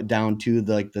dumb it down to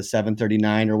the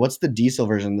 739, or what's the diesel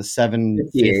version, the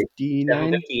 759?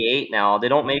 758 now. They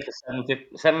don't make the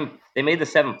 757. They made the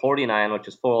 749, which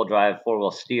is 4-wheel drive,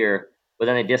 4-wheel steer, but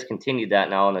then they discontinued that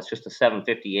now, and it's just a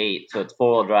 758. So it's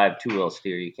 4-wheel drive, 2-wheel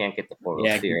steer. You can't get the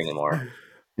 4-wheel steer anymore.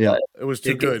 Yeah, it was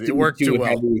too good. It worked too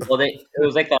well. Well, it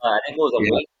was like I think it was a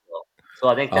weight wheel. So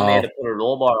I think then they had to put a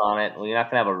roll bar on it. Well, you're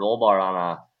not gonna have a roll bar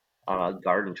on a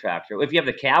garden tractor. If you have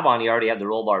the cab on, you already have the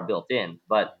roll bar built in,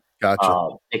 but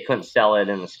they couldn't sell it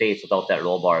in the States without that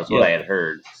roll bar is what I had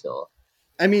heard. So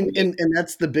I mean, and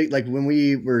that's the big, like when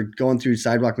we were going through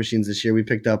sidewalk machines this year, we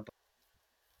picked up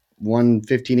one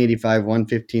 1585, one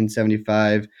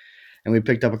 1575, and we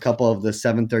picked up a couple of the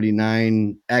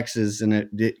 739Xs, and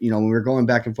when we were going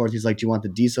back and forth, he's like, do you want the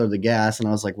diesel or the gas? And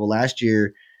I was like, well, last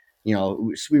year, we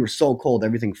were so cold,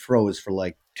 everything froze for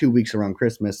like 2 weeks around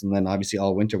Christmas, and then obviously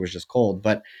all winter was just cold.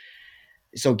 But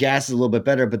so gas is a little bit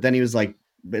better. But then he was like,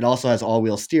 it also has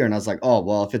all-wheel steer, and I was like, oh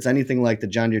well, if it's anything like the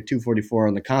John Deere 244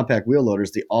 and the compact wheel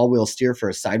loaders, the all-wheel steer for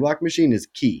a sidewalk machine is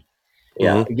key.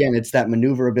 Yeah. Again, it's that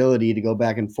maneuverability to go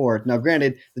back and forth. Now,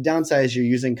 granted, the downside is you're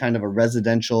using kind of a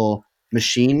residential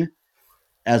machine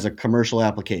as a commercial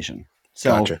application.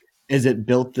 So Is it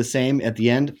built the same at the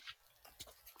end?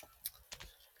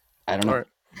 I don't know. Right.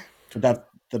 But that's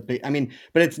the big,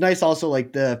 but it's nice also,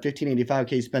 like the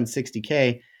 1585K, you spend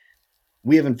 $60K.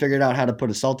 We haven't figured out how to put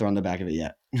a salter on the back of it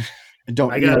yet. I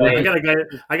got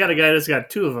a guy that's got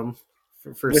two of them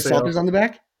for with sale. Salters on the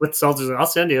back? With salters. I'll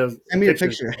send you a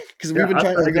picture. Because we've been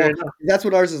trying to go. That's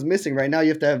what ours is missing right now. You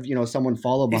have to have, someone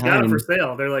follow behind. He's got them for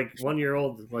sale. They're like 1 year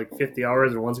old, like 50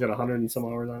 hours, and one's got 100 and some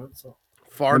hours on it. So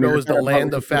Fargo is the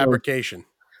land of fabrication.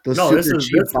 Those super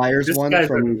cheap buyers ones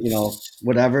from,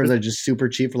 whatever. They're just super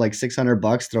cheap for like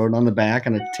 $600. Throw it on the back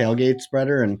on a tailgate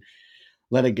spreader and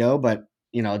let it go. But,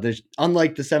 there's,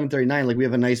 unlike the 739, like we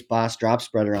have a nice Boss drop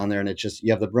spreader on there, and it's just,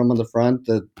 you have the broom on the front,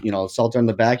 the, salter on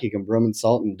the back. You can broom and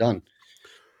salt and done.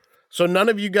 So none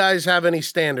of you guys have any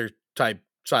standard type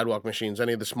sidewalk machines,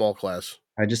 any of the small class?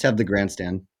 I just have the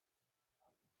grandstand.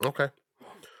 Okay.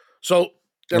 So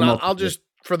then I'll just,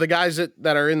 for the guys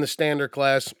that are in the standard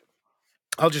class,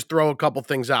 I'll just throw a couple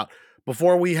things out.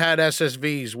 Before we had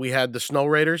SSVs, we had the Snow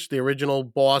Raiders, the original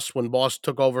Boss. When Boss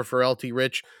took over for LT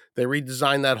Rich, they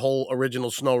redesigned that whole original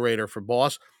Snow Raider for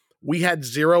Boss. We had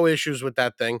zero issues with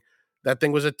that thing. That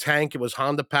thing was a tank. It was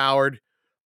Honda powered.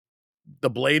 The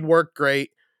blade worked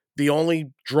great. The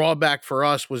only drawback for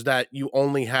us was that you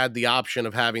only had the option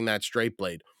of having that straight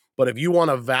blade. But if you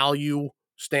want a value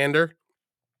stander,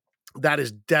 that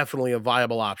is definitely a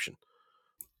viable option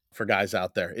for guys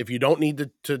out there. If you don't need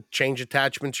to change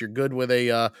attachments, you're good with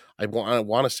a, I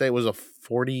want to say it was a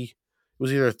 40, it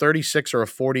was either a 36 or a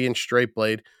 40-inch straight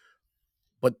blade.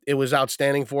 but it was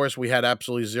outstanding for us. We had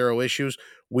absolutely zero issues.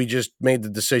 We just made the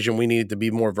decision we needed to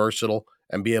be more versatile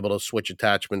and be able to switch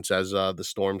attachments as the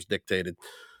storms dictated.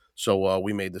 So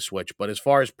we made the switch. But as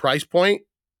far as price point,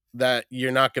 that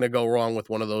you're not going to go wrong with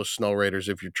one of those Snow Raiders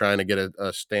if you're trying to get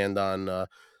a stand-on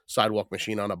sidewalk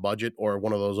machine on a budget, or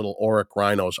one of those little Auric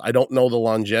Rhinos. I don't know the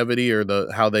longevity or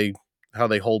the how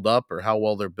they hold up or how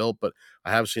well they're built, but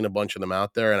I have seen a bunch of them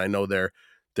out there, and I know they're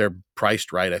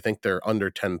priced right. I think they're under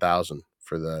 10,000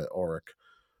 for the Auric,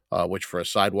 which for a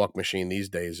sidewalk machine these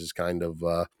days is kind of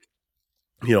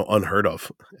unheard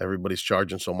of. Everybody's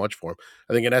charging so much for them.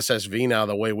 I think an SSV now,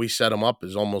 the way we set them up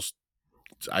is almost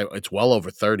it's well over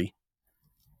 30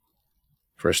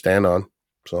 for a stand-on.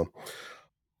 So,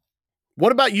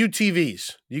 what about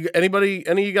UTVs? Any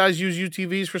of you guys use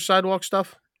UTVs for sidewalk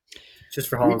stuff? Just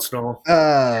for hauling snow.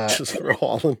 Just for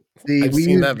hauling. I've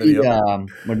seen that video.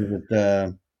 What is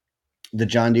it? The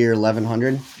John Deere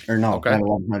 1100, or no, Okay. not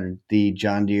 1100. The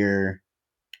John Deere.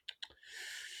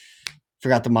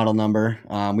 Forgot the model number.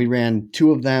 We ran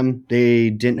 2 of them.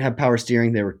 They didn't have power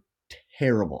steering. They were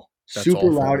terrible. That's super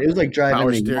awful. loud. It was like driving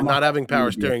power steering. Not having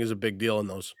power steering is a big deal in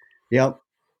those. Yep.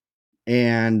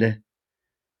 And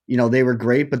they were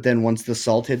great, but then once the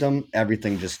salt hit them,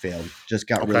 everything just failed. Just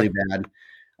got really bad.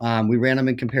 We ran them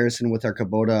in comparison with our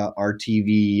Kubota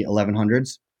RTV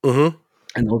 1100s,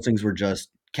 and those things were just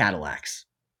Cadillacs.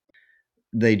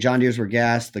 The John Deeres were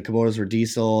gas. The Kubotas were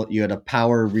diesel. You had a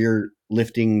power rear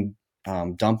lifting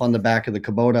dump on the back of the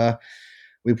Kubota.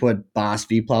 We put Boss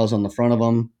V-plows on the front of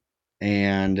them,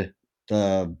 and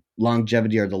the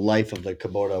longevity or the life of the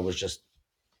Kubota was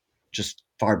just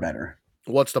far better.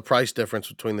 What's the price difference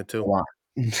between the two? A lot.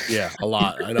 Yeah, a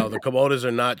lot. I know the Kubotas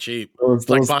are not cheap. It's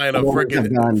like buying a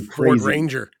freaking Ford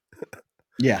Ranger.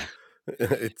 Yeah.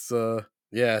 It's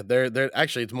they're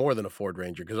actually, it's more than a Ford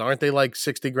Ranger, because aren't they like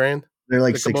 60 grand? They're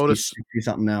like 60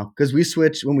 something now. Because we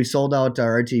switched when we sold out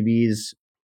our RTVs,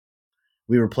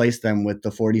 we replaced them with the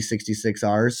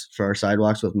 4066Rs for our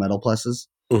sidewalks with metal pluses.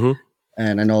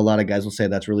 And I know a lot of guys will say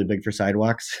that's really big for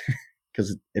sidewalks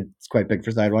because it's quite big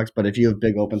for sidewalks. But if you have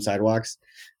big open sidewalks,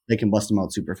 they can bust them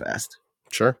out super fast.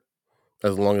 Sure.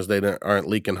 As long as they aren't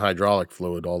leaking hydraulic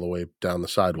fluid all the way down the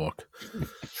sidewalk.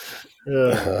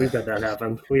 We've had that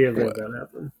happen. We have had that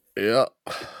happen.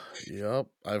 Yep.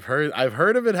 I've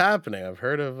heard of it happening. I've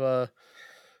heard of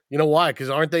why? Because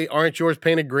aren't yours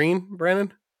painted green,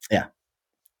 Brandon? Yeah.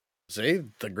 See,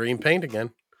 the green paint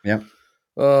again. Yep.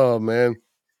 Oh man.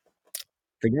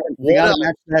 They got to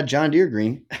match that John Deere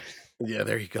green. Yeah,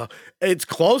 there you go. It's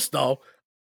close though.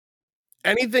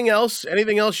 Anything else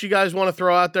you guys want to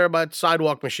throw out there about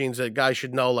sidewalk machines that guys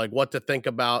should know, like what to think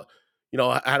about,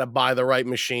 how to buy the right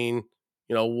machine,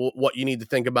 what you need to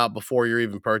think about before you're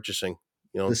even purchasing?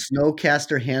 The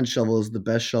Snowcaster hand shovel is the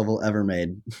best shovel ever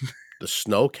made. The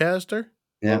Snowcaster?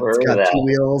 Yeah, it's got 2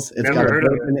 wheels. It's got a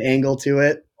broken angle to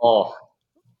it. Oh,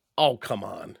 come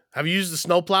on. Have you used the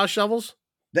snowplow shovels?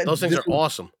 Those things are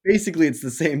awesome. Basically, it's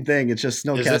the same thing. It's just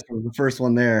Snowcaster was the first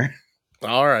one there.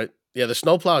 All right. Yeah, the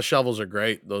snowplow shovels are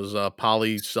great. Those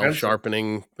poly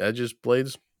self-sharpening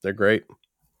blades, they're great.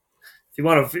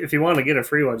 If you want to get a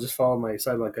free one, just follow my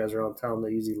sidewalk guys around town.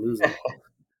 They usually lose them.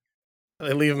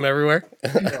 They leave them everywhere. I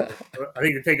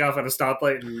think they take off at a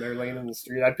stoplight and they're laying in the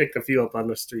street. I picked a few up on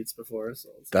the streets before. So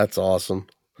that's awesome.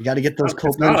 You got to get those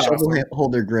Copeland shovel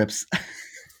holder grips.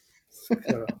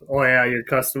 Oh yeah, your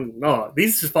custom. No,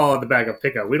 these just fall on the back of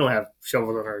pickup. We don't have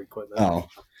shovels on our equipment. Oh,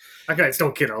 my guys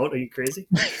don't get out. Are you crazy?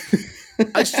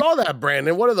 I saw that,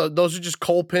 Brandon. What are those? Those are just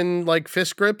Colpin like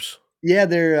fist grips. Yeah,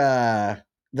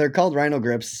 they're called Rhino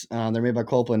grips. They're made by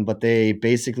Copeland, but they're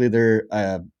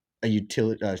a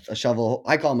utility, a shovel.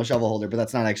 I call them a shovel holder, but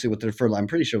that's not actually what they're for. I'm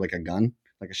pretty sure like a gun,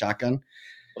 like a shotgun.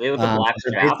 Are they with the black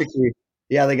strap?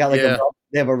 Yeah, they got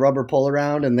they have a rubber pull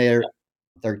around, and they're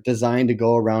designed to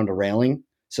go around a railing.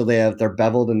 So they're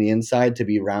beveled in the inside to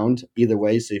be round either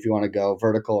way. So if you want to go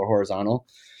vertical or horizontal,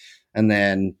 and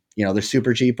then they're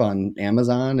super cheap on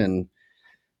Amazon, and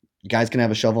guys can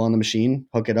have a shovel on the machine,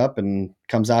 hook it up, and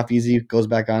comes off easy, goes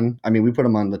back on. I mean, we put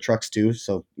them on the trucks too,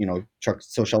 so trucks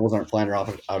so shovels aren't flying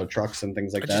out of trucks and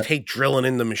things like that. I just hate drilling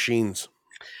in the machines.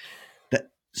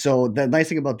 So the nice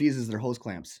thing about these is they're hose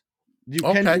clamps. You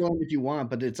can drill them if you want,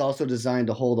 but it's also designed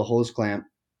to hold a hose clamp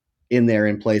in there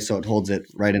in place, so it holds it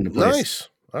right into place. Nice.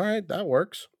 All right, that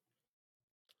works.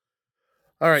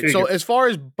 All right. So as far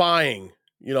as buying,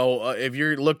 if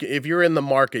you're in the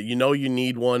market, you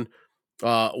need one.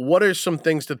 What are some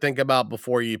things to think about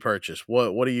before you purchase?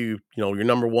 What are your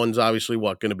number one's obviously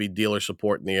going to be dealer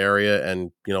support in the area,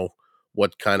 and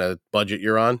what kind of budget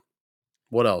you're on.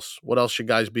 What else? What else should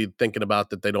guys be thinking about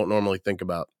that they don't normally think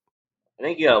about? I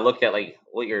think you got to look at like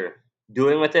what you're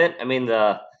doing with it. I mean,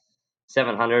 the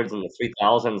 700s and the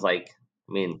 3000s, like,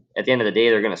 I mean, at the end of the day,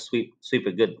 they're going to sweep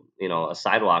a good, a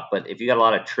sidewalk. But if you got a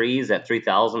lot of trees, that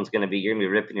 3000 is going to be, you're going to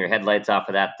be ripping your headlights off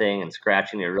of that thing and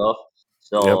scratching your roof.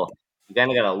 So you kind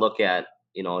of got to look at,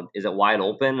 is it wide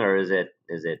open or is it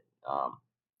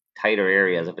tighter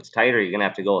areas? If it's tighter, you're going to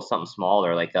have to go with something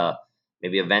smaller, like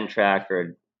maybe a Ventrac or a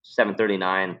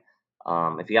 739.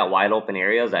 If you got wide open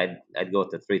areas, I'd go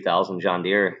with the 3000 John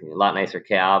Deere. A lot nicer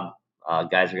cab.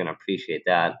 Guys are going to appreciate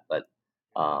that. But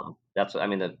that's, I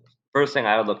mean, the first thing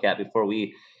I would look at before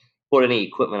we put any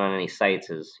equipment on any sites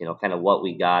is, kind of what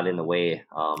we got in the way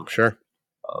Sure.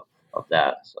 of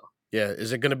that. So. Yeah,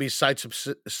 is it going to be site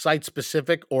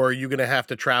specific, or are you going to have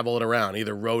to travel it around,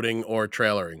 either roading or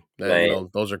trailering?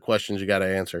 Right. Those are questions you got to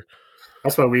answer.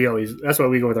 That's why we go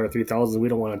with our 3000s. We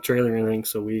don't want to trailer anything,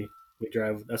 so we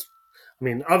drive. I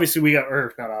mean, obviously we got,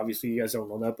 or not obviously, you guys don't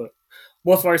know that, but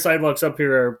most of our sidewalks up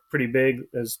here are pretty big,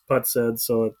 as Putt said.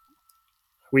 So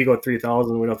we go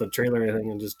 3000. We don't have to trailer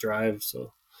anything and just drive.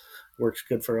 So it works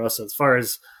good for us. As far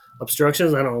as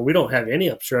obstructions, I don't know. We don't have any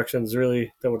obstructions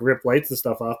really that would rip lights and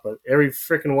stuff off, but every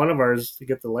freaking one of ours to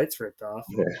get the lights ripped off.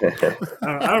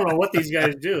 I don't know what these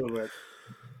guys do, but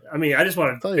I mean, I just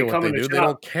want to tell you what they do. The they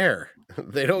don't care.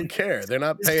 They don't care. They're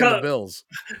not paying the bills.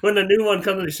 When the new one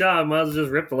comes in the shop, I might as well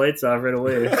just rip the lights off right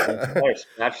away. Or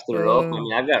scratch the roof. I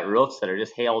mean, I've got roofs that are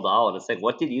just hailed out. It's like,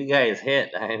 what did you guys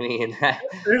hit? I mean,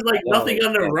 there's like nothing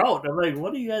on the route. I'm like,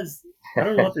 what do you guys? I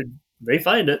don't know what they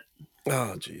find it.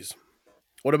 Oh, geez.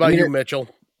 What about you, Mitchell?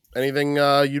 Anything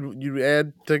you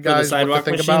add to guys? For the sidewalk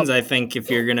machines, I think if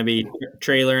you're going to be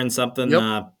trailering something,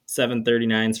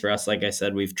 739s for us, like I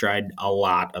said, we've tried a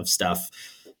lot of stuff.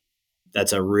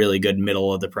 That's a really good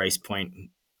middle of the price point.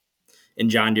 And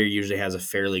John Deere usually has a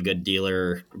fairly good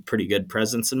dealer, pretty good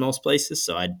presence in most places.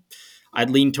 So I'd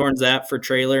lean towards that for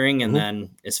trailering. And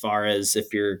then as far as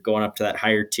if you're going up to that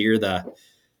higher tier, the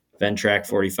Ventrac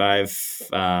 45,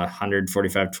 100,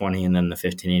 4520, and then the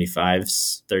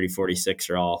 1585s, 3046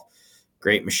 are all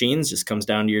great machines. Just comes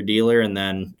down to your dealer. And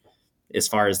then as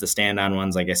far as the stand-on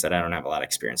ones, like I said, I don't have a lot of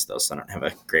experience with those, so I don't have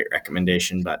a great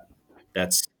recommendation, but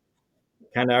that's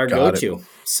kind of our go-to.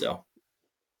 So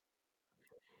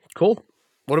cool.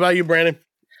 What about you, Brandon?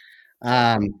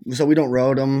 So we don't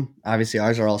road them. Obviously,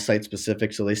 ours are all site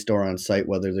specific, so they store on site,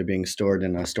 whether they're being stored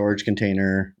in a storage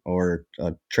container or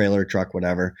a trailer, truck,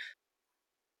 whatever.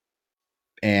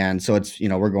 And so it's,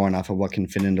 we're going off of what can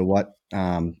fit into what.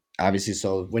 Obviously,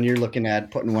 so when you're looking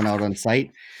at putting one out on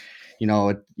site,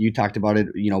 you talked about it,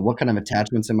 what kind of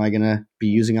attachments am I going to be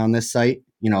using on this site?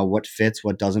 What fits,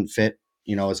 what doesn't fit,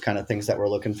 is kind of things that we're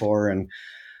looking for. And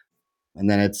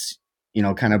then it's,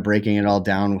 kind of breaking it all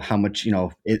down, how much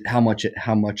of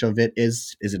it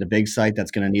is it a big site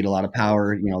that's going to need a lot of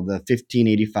power? The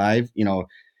 1585,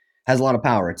 has a lot of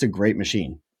power. It's a great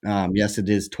machine. Yes, it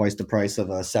is twice the price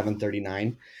of a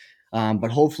 739.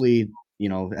 But hopefully,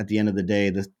 at the end of the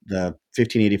day, the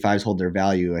 1585s hold their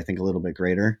value, I think, a little bit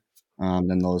greater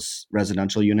than those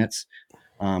residential units.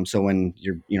 So when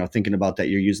you're, thinking about that,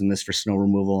 you're using this for snow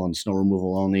removal and snow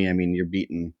removal only. I mean, you're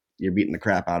beating the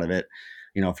crap out of it,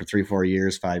 for 3-4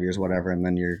 years, 5 years, whatever. And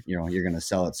then you're going to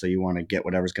sell it. So you want to get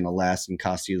whatever's going to last and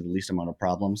cost you the least amount of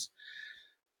problems.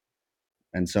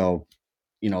 And so,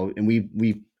 and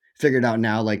we figured out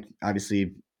now, like,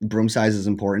 obviously broom size is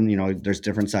important. There's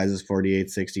different sizes, 48,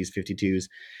 60s, 52s.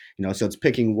 So it's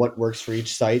picking what works for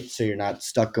each site, so you're not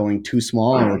stuck going too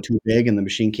small or too big and the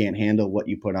machine can't handle what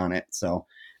you put on it. So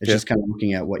it's just kind of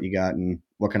looking at what you got and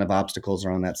what kind of obstacles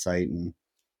are on that site. And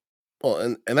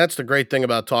that's the great thing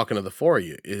about talking to the four of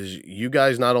you, is you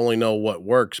guys not only know what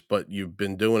works, but you've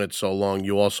been doing it so long,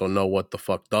 you also know what the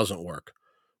fuck doesn't work,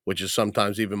 which is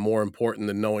sometimes even more important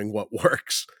than knowing what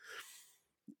works.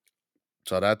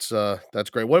 So that's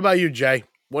great. What about you, Jay?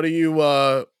 What are you,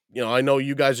 I know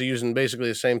you guys are using basically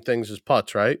the same things as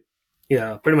Putts, right?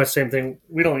 Yeah, pretty much the same thing.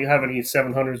 We don't have any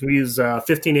 700s. We use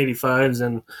 1585s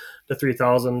and the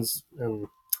 3000s. And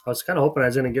I was kind of hoping I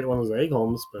was going to get one of those egg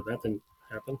homes, but that didn't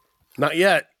happen. Not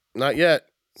yet.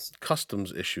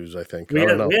 Customs issues, I think. We had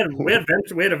a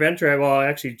Ventrac. Well,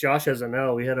 actually, Josh has it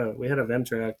now. We had a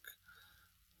Ventrac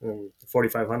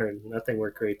 4500. That thing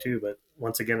worked great too. But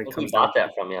once again, it comes down. Got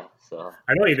that from you, so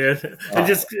I know you did.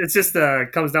 It just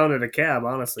comes down to the cab,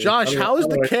 honestly. Josh, how is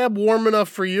the cab warm enough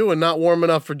for you and not warm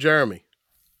enough for Jeremy?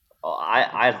 Oh,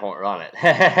 I don't run it.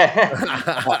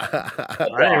 I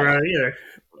didn't run it either.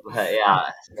 But yeah.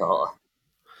 So.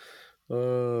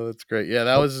 Oh, that's great. Yeah,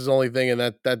 that was his only thing,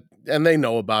 and and they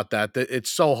know about that. It's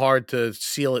so hard to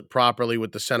seal it properly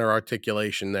with the center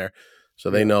articulation there, so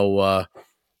they know. Well,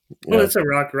 it's a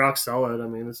rock solid. I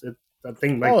mean, that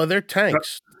thing. Like, oh, they're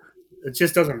tanks. It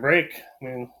just doesn't break. I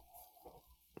mean,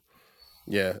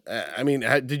 yeah. I mean,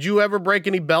 did you ever break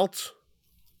any belts?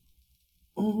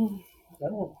 I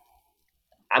don't.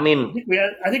 I mean,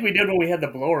 I think we did when we had the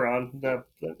blower on.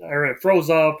 Or it froze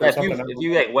up or something. If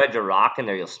you like wedge a rock in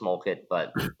there, you'll smoke it.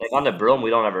 But like on the broom, we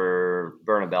don't ever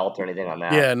burn a belt or anything on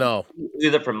that. Yeah, no. We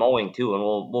do that for mowing too, and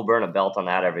we'll burn a belt on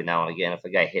that every now and again if a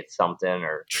guy hits something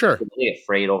or sure. They get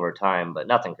frayed over time, but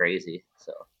nothing crazy.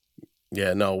 So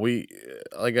yeah, no, we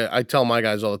like I tell my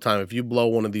guys all the time, if you blow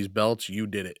one of these belts, you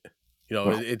did it. You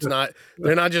know, it's not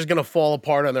they're not just gonna fall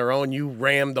apart on their own. You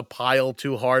rammed the pile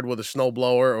too hard with a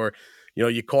snowblower, or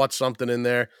you caught something in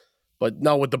there. But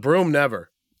no, with the broom,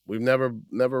 never. We've never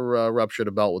ruptured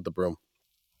a belt with the broom.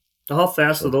 How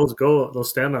fast do those go? Those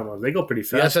stand-on ones, they go pretty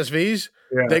fast. The SSVs,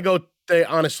 yeah. They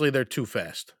honestly, they're too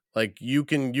fast. Like you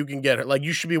can get her. Like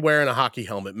you should be wearing a hockey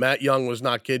helmet. Matt Young was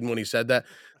not kidding when he said that.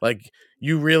 Like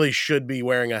you really should be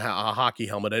wearing a hockey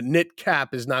helmet. A knit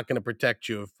cap is not going to protect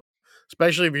you,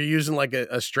 especially if you're using like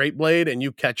a straight blade and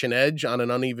you catch an edge on an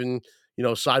uneven,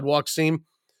 sidewalk seam.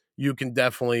 You can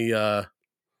definitely,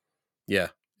 yeah.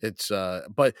 It's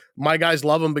but my guys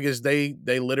love them because they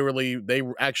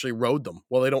actually rode them.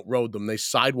 Well, they don't road them; they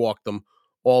sidewalk them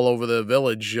all over the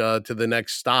village to the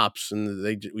next stops, and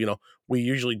we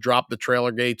usually drop the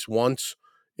trailer gates once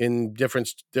in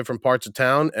different parts of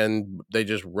town, and they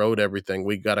just rode everything.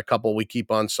 We got a couple we keep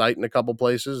on site in a couple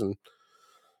places, and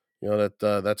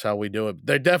that's how we do it.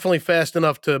 They're definitely fast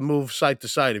enough to move site to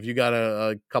site if you got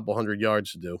a couple 100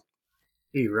 yards to do.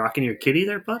 Are you rocking your kitty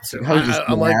there, Butts?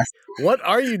 I'm like, what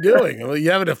are you doing? Are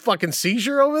you having a fucking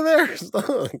seizure over there?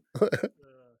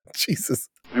 Jesus.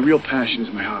 My real passion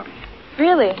is my hobby.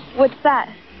 Really? What's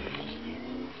that?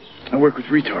 I work with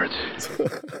retards.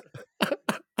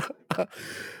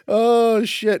 Oh,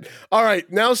 shit. All right.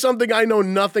 Now something I know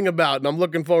nothing about, and I'm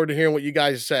looking forward to hearing what you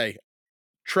guys say.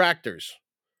 Tractors.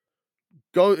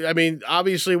 I mean,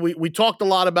 obviously, we talked a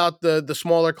lot about the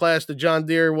smaller class, the John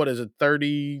Deere. What is it,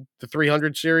 30 to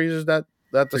 300 series? Is that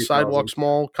the Sidewalk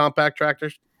small compact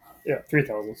tractors? Yeah,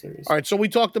 3,000 series. All right, so we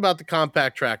talked about the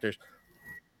compact tractors.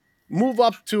 Move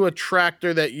up to a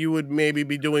tractor that you would maybe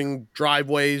be doing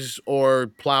driveways or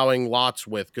plowing lots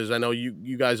with, because I know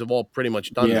you guys have all pretty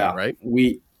much done that, right?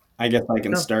 I guess I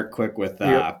can start quick with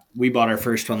we bought our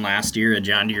first one last year, a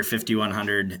John Deere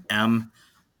 5100M.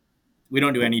 We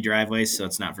don't do any driveways, so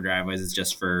it's not for driveways. It's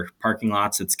just for parking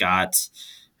lots. It's got,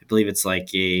 I believe it's like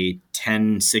a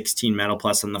 10-16 Metal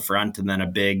Plus on the front, and then a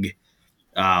big,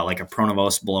 like a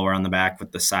Pronovost blower on the back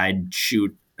with the side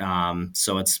chute.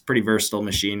 So it's a pretty versatile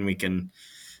machine. We can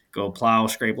go plow,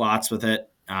 scrape lots with it.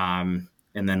 And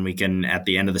then we can, at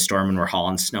the end of the storm when we're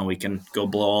hauling snow, we can go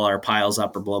blow all our piles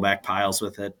up or blow back piles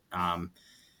with it.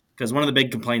 Because one of the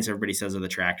big complaints everybody says of the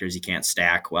tractor is you can't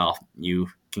stack. Well, you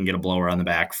can get a blower on the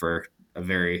back for a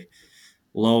very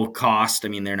low cost. I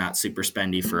mean, they're not super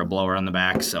spendy for a blower on the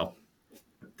back. So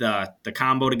the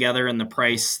combo together and the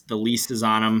price, the leases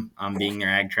on them, being their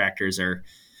ag tractors, are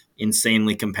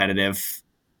insanely competitive.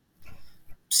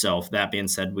 So that being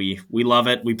said, we love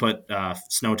it. We put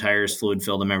snow tires, fluid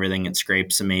filled them, everything. It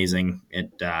scrapes amazing.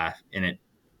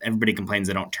 Everybody complains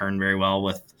they don't turn very well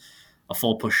with a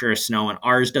full pusher of snow, and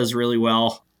ours does really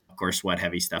well. Of course, wet,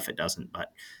 heavy stuff it doesn't,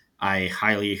 but I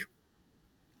highly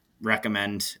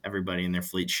recommend everybody in their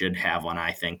fleet should have one,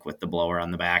 I think, with the blower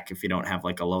on the back. If you don't have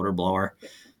like a loader blower,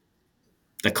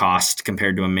 the cost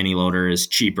compared to a mini loader is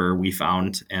cheaper, we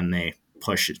found, and they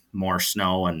push more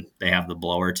snow and they have the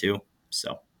blower too.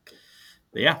 So,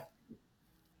 yeah.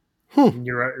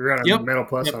 You're on a Metal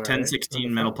Plus on 10-16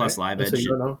 Metal Plus live edge.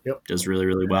 Yep. Does really,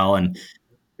 really well. And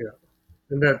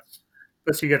and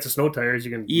plus you get the snow tires.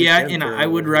 You can and I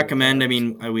would recommend. I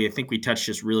mean, I think we touched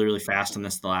just really, really fast on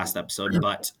this the last episode.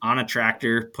 But on a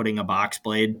tractor, putting a box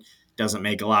blade doesn't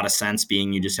make a lot of sense.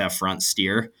 Being you just have front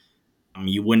steer,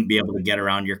 you wouldn't be able to get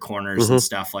around your corners and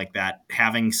stuff like that.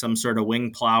 Having some sort of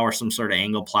wing plow or some sort of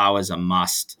angle plow is a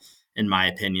must, in my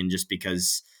opinion. Just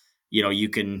because you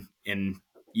can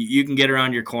get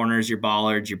around your corners, your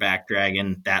bollards, your back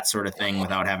dragging, that sort of thing,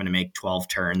 without having to make 12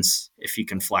 turns if you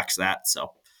can flex that.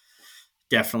 So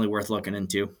definitely worth looking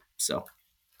into. So,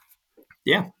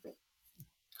 yeah.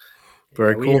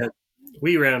 Very cool.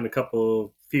 We ran a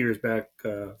few years back,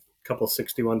 a couple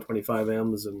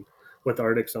 6125Ms and with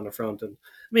Arctics on the front. And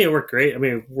I mean, it worked great. I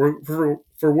mean,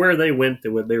 for where they went, they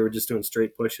were just doing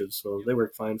straight pushes. So they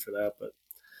worked fine for that. But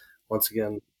once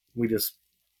again, we just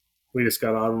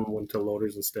got on them, went to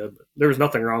loaders instead. But there was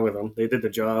nothing wrong with them. They did the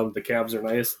job. The cabs are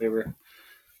nice. They were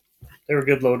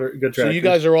good good tractors. So you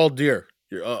guys are all Deere.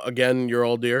 You're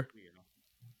all Deere?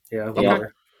 Yeah. Okay.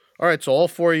 All All right, so all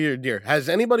 4 of your deer. Has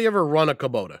anybody ever run a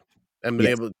Kubota and been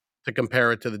Yes. able to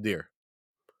compare it to the deer?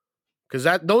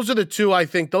 Because those are the two. I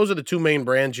think those are the two main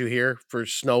brands you hear for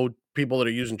snow people that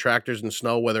are using tractors in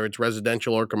snow, whether it's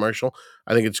residential or commercial.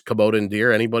 I think it's Kubota and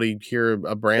Deere. Anybody hear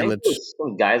a I brand think that's? there's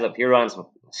some guys up here running some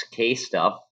case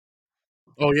stuff.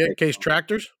 Oh yeah, Case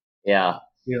tractors. Yeah.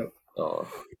 Yeah. So,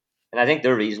 and I think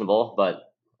they're reasonable, but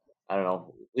I don't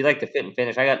know. We like to fit and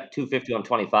finish. I got two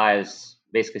 5125s,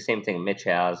 basically same thing Mitch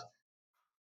has.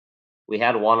 We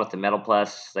had one with the Metal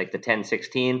Plus, like the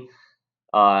 1016.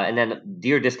 And then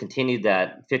Deere discontinued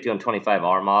that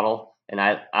 5125R model. And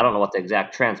I don't know what the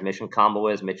exact transmission combo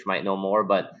is. Mitch might know more,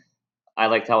 but I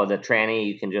liked how with the tranny,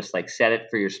 you can just like set it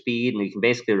for your speed and you can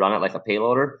basically run it like a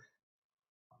payloader.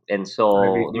 And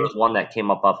so there was one that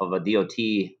came up off of a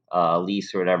DOT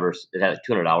lease or whatever. It had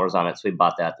 200 hours on it. So we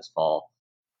bought that this fall.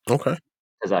 Okay.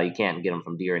 Because you can't get them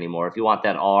from Deere anymore. If you want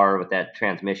that R with that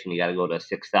transmission, you got to go to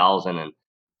 6,000, and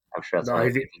I'm sure that's The only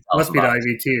IV, 50,000 must be the bucks.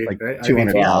 IVT, Like right?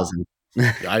 200,000.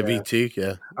 IVT,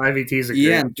 yeah. IVT is a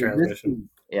great transmission.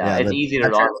 Yeah, it's easy to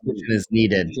that run. transmission is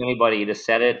needed. Anybody, you just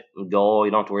set it and go.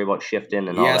 You don't have to worry about shifting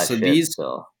and all Yeah, that so shit. these-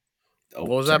 So What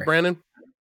was that, Brandon?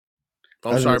 I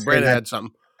Oh, was sorry, gonna say Brandon that- had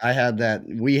something. I had that.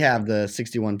 We have the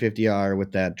 6150R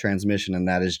with that transmission, and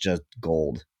that is just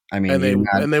gold. I mean,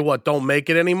 And they what? Don't make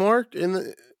it anymore in the.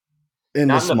 in the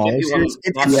Not in the smaller 51 series,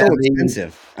 not it's the- so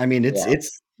expensive. I mean, it's Yeah.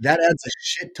 that adds a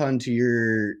shit ton to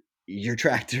your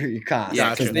tractor, your cost. Yeah,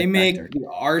 Gotcha. because they make the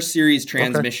R series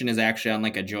transmission is actually on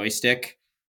like a joystick.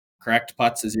 Correct,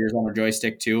 Putz? Is yours on a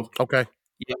joystick too? Okay.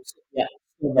 Yep. Yeah.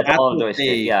 That's That's all what joystick.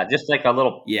 they- Yeah, just like a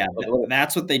little. Yeah, like a little-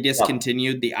 that's what they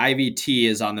discontinued. The IVT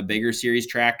is on the bigger series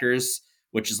tractors,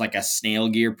 which is like a snail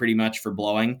gear pretty much for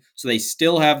blowing. So they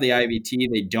still have the IVT.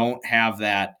 They don't have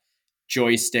that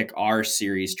joystick R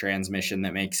series transmission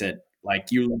that makes it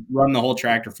like you run the whole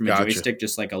tractor from a Gotcha. joystick,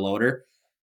 just like a loader.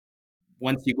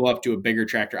 Once you go up to a bigger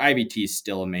tractor, IVT is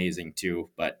still amazing too,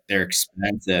 but they're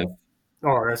expensive.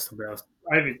 Oh, that's the best.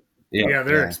 Yeah,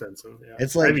 they're expensive. Yeah.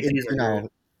 It's like IVTs are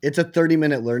great. it's a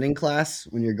 30-minute learning class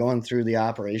when you're going through the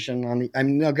operation on the. I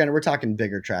mean, again, we're talking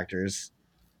bigger tractors.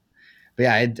 But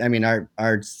yeah, I mean,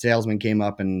 our salesman came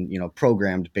up and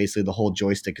programmed basically the whole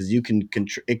joystick because you can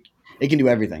it can do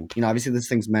everything. Obviously this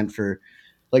thing's meant for,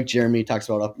 like Jeremy talks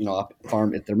about up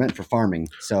farm. They're meant for farming.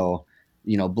 So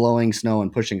blowing snow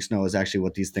and pushing snow is actually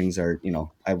what these things are.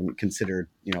 I wouldn't consider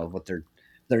what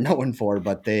they're known for,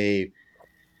 but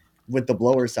with the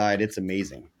blower side, it's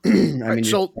amazing.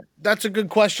 So that's a good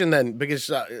question then, because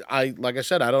like I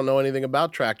said, I don't know anything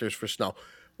about tractors for snow.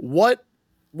 What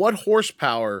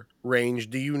horsepower range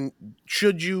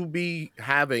should you be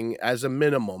having as a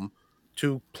minimum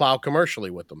to plow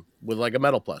commercially with them with like a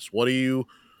Metal Plus? What do you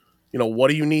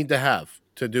need to have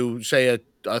to do, say, a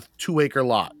 2-acre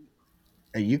lot?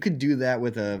 You could do that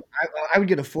with I would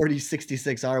get a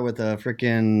 4066R with a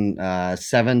freaking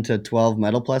 7 to 12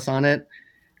 Metal Plus on it.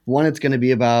 One, it's going to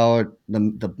be about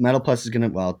the Metal Plus is going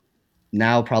to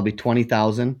now probably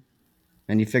 20,000,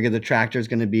 and you figure the tractor is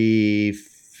going to be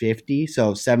 50,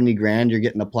 so 70 grand. You're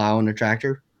getting a plow and a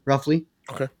tractor roughly.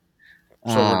 Okay.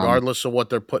 So regardless of what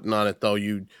they're putting on it, though,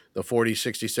 the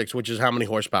 4066, which is how many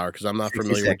horsepower? Because I'm not 66.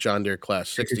 familiar with John Deere class.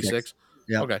 66.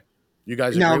 Yeah. Okay. You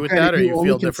guys Now, agree with that, or you only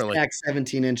feel can differently? Stack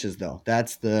 17 inches though.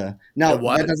 That's the now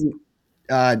what? that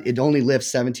doesn't. It only lifts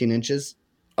 17 inches.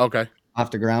 Okay. Off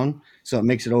the ground, so it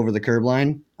makes it over the curb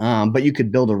line. But you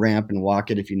could build a ramp and walk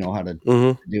it if you know how to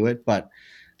do it. But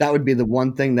that would be the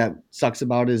one thing that sucks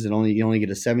about it is you only get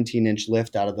a 17-inch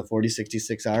lift out of the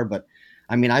 4066R. But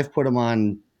I mean, I've put them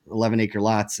on 11-acre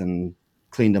lots and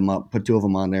cleaned them up. Put 2 of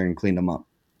them on there and cleaned them up.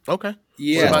 Okay.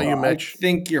 Yeah, what about you, Mitch? I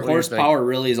think your horsepower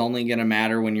really is only going to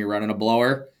matter when you're running a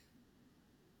blower.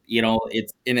 You're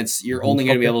only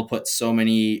going to be able to put so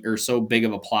many or so big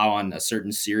of a plow on a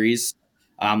certain series.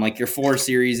 Like your 4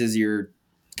 series is your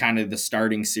kind of the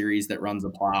starting series that runs a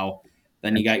plow.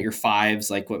 Then you got your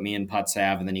 5s, like what me and Putz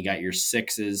have, and then you got your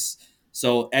 6s.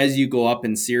 So as you go up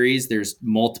in series, there's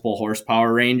multiple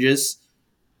horsepower ranges.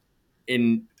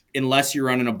 Unless you're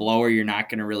running a blower, you're not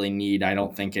going to really need, I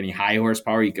don't think, any high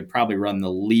horsepower. You could probably run the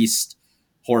least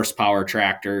horsepower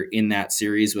tractor in that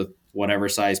series with whatever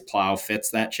size plow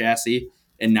fits that chassis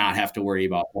and not have to worry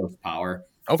about horsepower.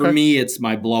 Okay. For me, it's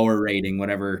my blower rating,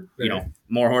 whatever,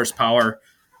 more horsepower,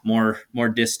 more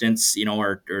distance,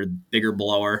 or bigger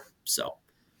blower. So,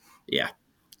 yeah.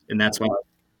 And that's why.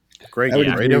 Great.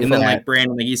 Yeah. Great and info. then like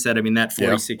Brandon, like he said, I mean, that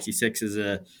 4066 is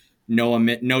a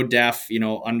no def,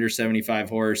 under 75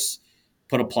 horse,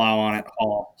 put a plow on it,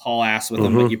 haul ass with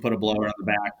them, but you put a blower on the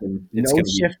back and it's going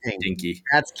to be dinky.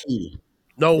 That's key.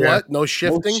 No Yeah. what? No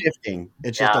shifting? No shifting.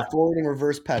 It's just a forward and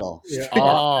reverse pedal. Yeah.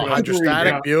 Oh, Yeah.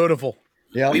 hydrostatic, beautiful.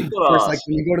 Yeah. We Of put course, like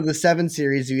when you go to the 7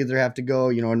 Series, you either have to go,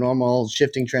 a normal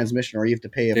shifting transmission, or you have to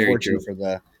pay a Very fortune true. for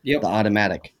the Yep.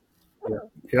 automatic.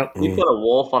 Yep. We put a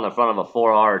Wolf on the front of a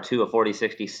 4R2, a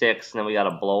 4066, and then we got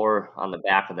a blower on the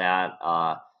back of that.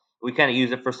 We kind of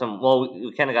use it for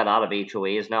we kind of got out of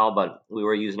HOAs now, but we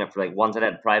were using it for like ones that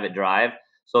had private drive.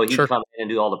 So he'd Sure. come in and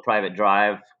do all the private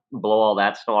drive, blow all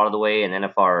that snow out of the way, and then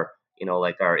if our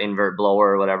like our invert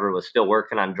blower or whatever was still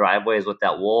working on driveways with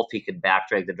that Wolf, he could back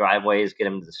drag the driveways, get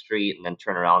him to the street, and then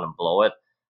turn around and blow it.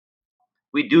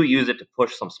 We do use it to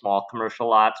push some small commercial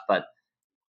lots, but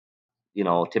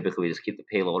typically we just keep the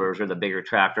payloaders or the bigger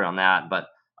tractor on that. But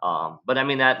I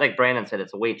mean that, like Brandon said,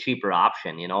 it's a way cheaper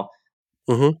option.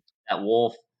 Mm-hmm. That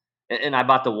Wolf, and I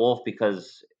bought the Wolf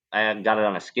because I got it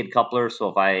on a skid coupler. So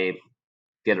if I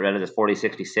get rid of this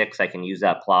 4066, I can use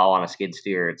that plow on a skid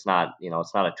steer. It's not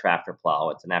it's not a tractor plow.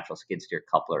 It's an actual skid steer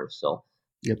coupler. So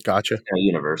Gotcha. it's kind of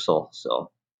universal. So,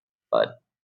 but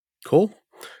cool.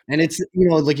 And it's,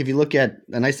 like if you look at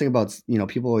the nice thing about,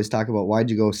 people always talk about why'd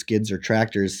you go skids or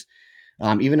tractors.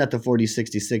 Even at the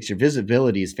 4066, your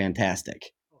visibility is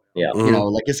fantastic. Yeah. Mm-hmm.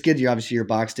 Like a skid, you're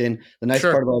boxed in. The nice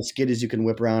part about a skid is you can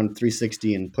whip around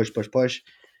 360 and push.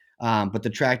 But the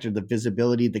tractor, the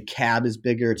visibility, the cab is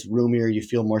bigger. It's roomier. You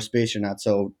feel more space. You're not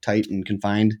so tight and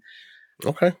confined.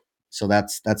 Okay. So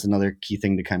that's another key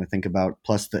thing to kind of think about.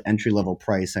 Plus the entry level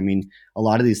price. I mean, a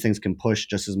lot of these things can push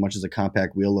just as much as a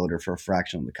compact wheel loader for a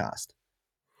fraction of the cost.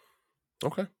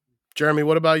 Okay. Jeremy,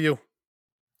 what about you?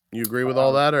 You agree with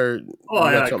all that, or you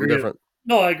got something different?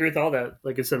 No, I agree with all that.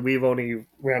 Like I said, we've only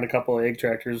ran a couple of egg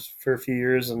tractors for a few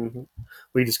years, and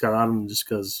we just got on them just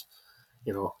because,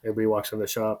 everybody walks in the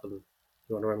shop and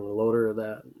you want to run a loader or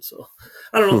that. And so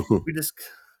I don't know. We just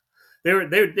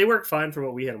they work fine for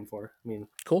what we had them for. I mean,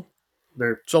 cool.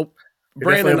 They're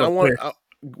Brandon,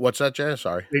 what's that, Jay?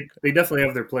 Sorry. They definitely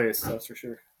have their place. That's for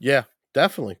sure. Yeah,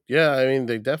 definitely. Yeah, I mean,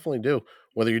 they definitely do.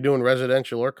 Whether you're doing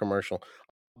residential or commercial.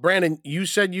 Brandon, you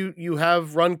said you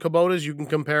have run Kubotas. You can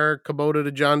compare Kubota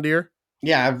to John Deere?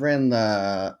 Yeah, I've ran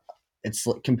it's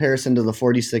comparison to the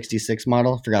 4066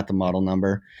 model. Forgot the model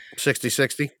number.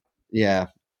 6060? Yeah.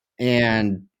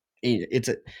 And it's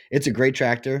a great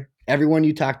tractor. Everyone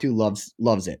you talk to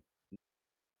loves it.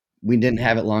 We didn't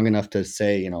have it long enough to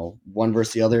say, one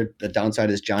versus the other. The downside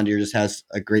is John Deere just has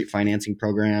a great financing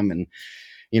program, and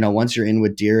once you're in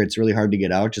with Deere, it's really hard to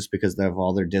get out just because they have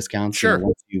all their discounts. Sure.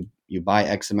 Once you buy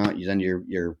X amount, then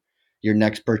your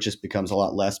next purchase becomes a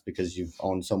lot less because you've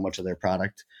owned so much of their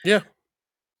product. Yeah.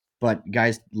 But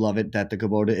guys love it that the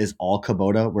Kubota is all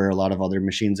Kubota, where a lot of other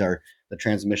machines are, the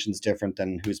transmission's different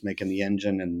than who's making the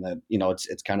engine, and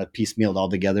it's kind of piecemealed all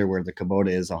together, where the Kubota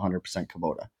is 100%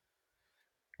 Kubota.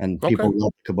 And people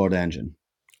love the Kubota engine.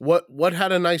 What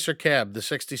had a nicer cab, the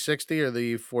 6060 or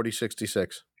the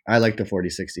 4066? I like the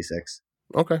 4066.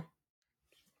 Okay.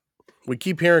 We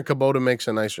keep hearing Kubota makes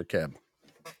a nicer cab.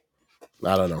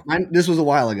 I don't know. This was a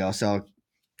while ago, so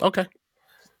okay,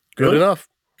 good enough.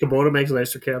 Kubota makes a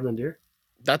nicer cab than Deere.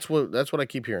 That's what I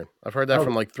keep hearing. I've heard that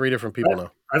from like 3 different people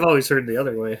now. I've always heard the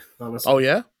other way, honestly. Oh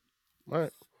yeah, all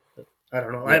right. I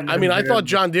don't know. Yeah. I thought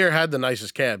John Deere had the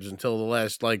nicest cabs until the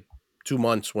last 2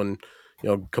 months when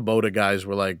Kubota guys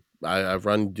were like, I've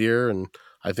run Deere and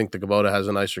I think the Kubota has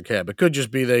a nicer cab. It could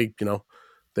just be they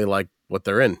like what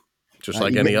they're in, just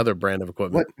like any other brand of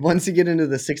equipment. Once you get into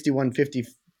the 6150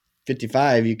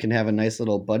 55, you can have a nice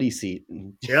little buddy seat.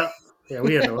 Yeah,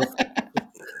 we had those.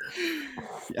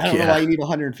 I don't know why you need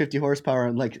 150 horsepower.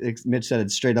 And like Mitch said,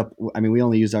 it's straight up. I mean, we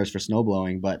only use ours for snow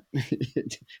blowing, but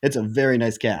it's a very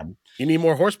nice cab. You need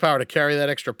more horsepower to carry that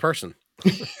extra person.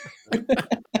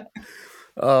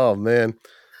 Oh man,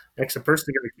 extra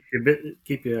person gonna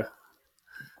keep you.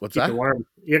 What's keep that? You warm.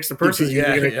 The extra person.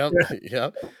 Yeah.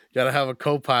 Gotta have a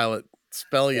co-pilot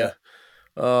spell you. Yeah.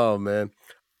 Oh man.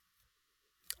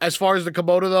 As far as the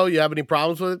Kubota though, you have any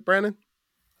problems with it, Brandon?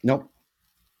 Nope.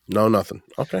 No, nothing.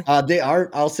 Okay.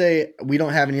 I'll say we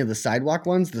don't have any of the Sidewalk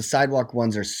ones. The Sidewalk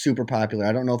ones are super popular.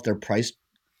 I don't know if they're priced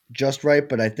just right,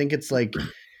 but I think it's like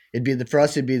for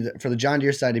the John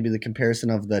Deere side, it'd be the comparison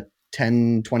of the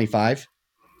 1025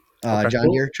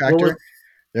 John Deere tractor.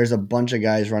 There's a bunch of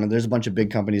guys running. There's a bunch of big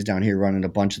companies down here running a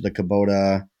bunch of the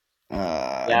Kubota.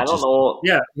 I don't know.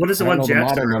 Yeah, what is the one Jackson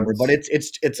model number? But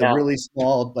it's a really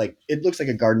small, like it looks like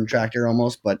a garden tractor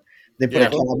almost, but they put a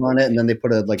cab on it and then they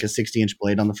put a 60-inch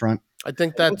blade on the front. I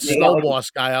think that Snow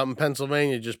Boss guy out in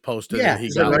Pennsylvania just posted that he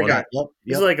got one. Yep.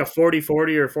 It's like a 40/40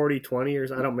 or 40/20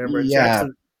 or I don't remember. Yeah.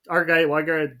 Jackson, our guy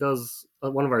does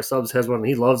one of our subs has one. And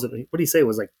he loves it. What did he say? It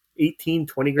was like 18,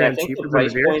 20 grand cheaper than the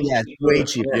Deere? Yeah, it's way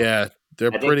cheaper. Yeah,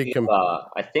 They're pretty.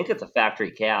 I think it's a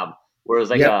factory cab, whereas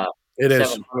like it is.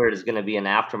 700 is going to be an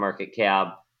aftermarket cab,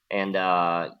 and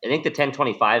I think the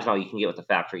 1025s now you can get with the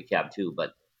factory cab too,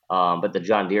 but the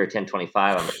John Deere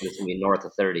 1025 I'm it's going to be north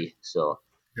of 30. So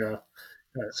yeah,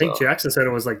 I think Jackson said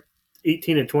it was like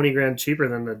 18 and 20 grand cheaper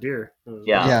than the Deere.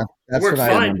 Yeah, that's what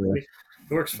I remember.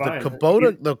 It works fine.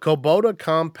 The Kubota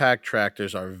compact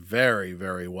tractors are very,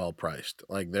 very well priced.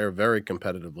 Like they're very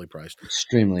competitively priced.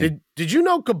 Extremely. Did you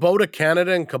know Kubota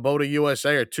Canada and Kubota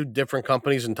USA are two different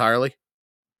companies entirely?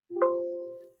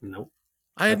 Nope.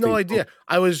 I had no idea.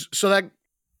 That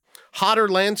Hotter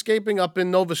Landscaping up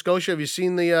in Nova Scotia. Have you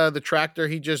seen the tractor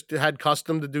he just had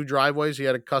custom to do driveways? He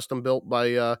had a custom built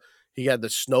by he had the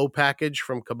snow package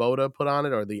from Kubota put on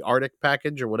it, or the Arctic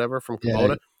package or whatever from Kubota.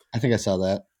 Yeah, I think I saw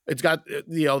that. It's got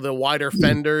the wider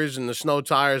fenders and the snow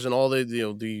tires and all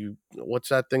the what's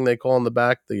that thing they call in the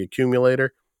back, the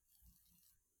accumulator,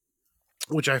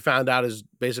 which I found out is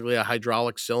basically a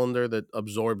hydraulic cylinder that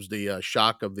absorbs the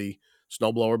shock of the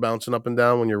snowblower bouncing up and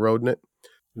down when you're roading it.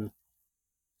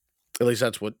 At least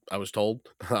that's what I was told.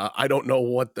 I don't know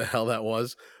what the hell that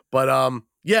was, but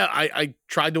I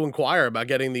tried to inquire about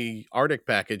getting the Arctic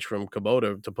package from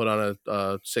Kubota to put on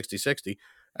a 6060.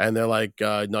 And they're like,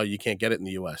 no, you can't get it in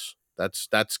the U.S. That's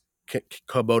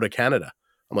Kubota Canada.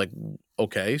 I'm like,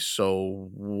 okay, so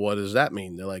what does that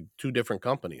mean? They're like two different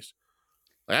companies.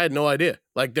 I had no idea.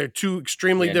 Like they're two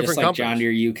extremely different just like companies.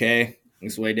 John Deere UK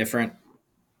is way different.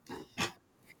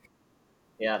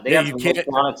 Yeah, they have some good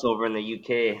products over in the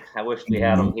UK. I wish we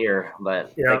had them here,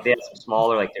 but like they have some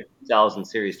smaller, like their 2000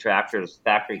 series tractors,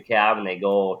 factory cab, and they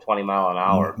go 20 mile an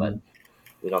hour, but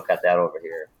we don't got that over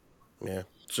here. Yeah.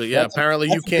 So apparently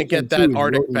you can't get that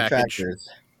Arctic package. Tractors.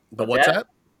 But what's that?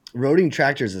 Roading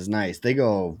tractors is nice.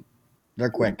 They're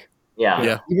quick.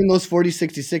 Yeah. Even those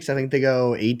 4066, I think they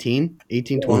go 18,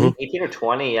 20. 18 or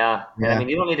 20, yeah. And I mean,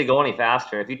 you don't need to go any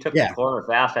faster. If you took the corner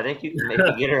fast, I think you can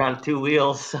maybe get her on two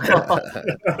wheels. So.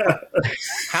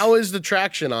 How is the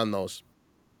traction on those?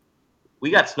 We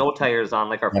got snow tires on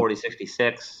like our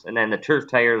 4066, and then the turf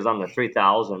tires on the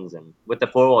 3000s. And with the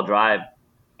four-wheel drive,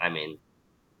 I mean,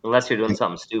 unless you're doing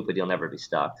something stupid, you'll never be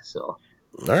stuck. So, all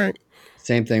right.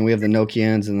 Same thing. We have the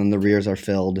Nokians, and then the rears are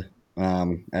filled.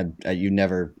 You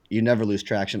never lose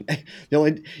traction.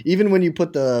 Even when you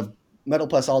put the Metal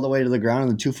Plus all the way to the ground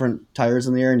and the two front tires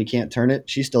in the air and you can't turn it,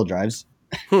 she still drives.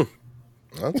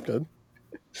 That's good.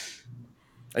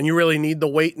 And you really need the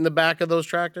weight in the back of those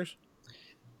tractors?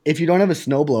 If you don't have a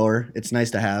snowblower, it's nice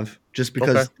to have, just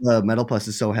because the Metal Plus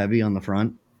is so heavy on the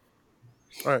front.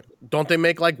 All right. Don't they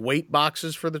make like weight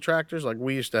boxes for the tractors? Like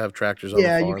we used to have tractors on the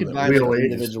farm. You could buy like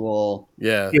individual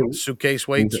suitcase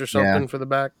weights or something for the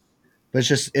back. But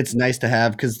it's nice to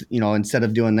have because, instead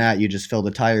of doing that, you just fill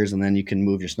the tires and then you can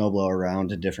move your snowblower around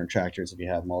to different tractors if you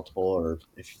have multiple or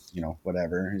if,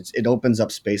 whatever. It opens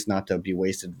up space not to be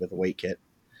wasted with a weight kit.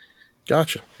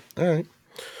 Gotcha. All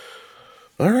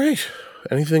right.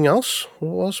 Anything else?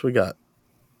 What else we got?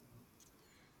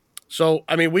 So,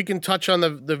 I mean, we can touch on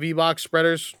the V-Box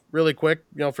spreaders really quick,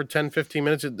 for 10, 15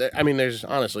 minutes. I mean, there's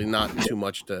honestly not too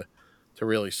much to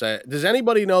really say. Does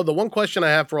anybody know? The one question I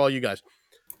have for all you guys,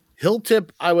 hill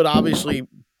tip, I would obviously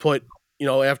put,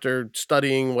 after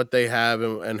studying what they have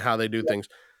and how they do things.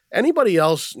 Anybody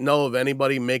else know of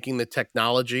anybody making the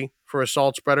technology for a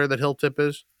salt spreader that hill tip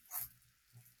is?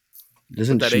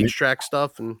 With that H-track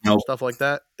stuff and stuff like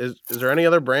that? Is there any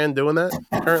other brand doing that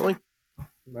currently?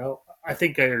 Well, I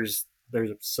think there's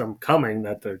some coming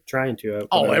that they're trying to.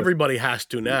 Everybody has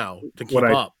to now to keep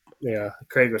up. Yeah,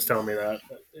 Craig was telling me that.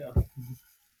 But, yeah.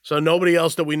 So nobody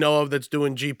else that we know of that's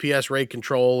doing GPS rate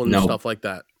control and stuff like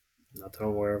that? Not that I'm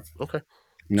aware of. Okay.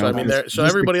 So, I mean,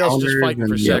 everybody else is just fighting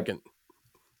for second.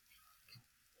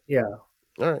 Yeah.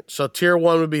 All right. So tier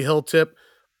 1 would be hill tip.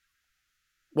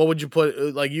 What would you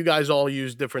put? Like you guys all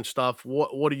use different stuff.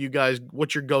 What do you guys?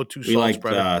 What's your go-to salt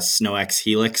spreader? We like Snow X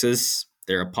Helixes.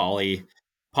 They're a poly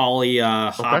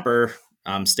hopper,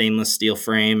 stainless steel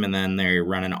frame, and then they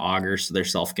run an auger, so they're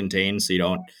self-contained, so you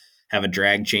don't have a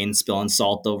drag chain spilling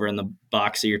salt over in the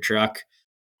box of your truck.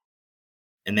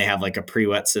 And they have like a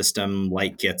pre-wet system,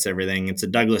 light kits, everything. It's a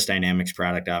Douglas Dynamics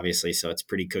product, obviously, so it's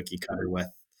pretty cookie cutter with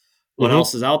what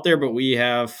else is out there. But we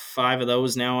have 5 of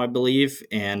those now, I believe,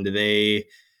 and they're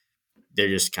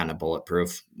just kind of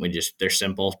bulletproof. They're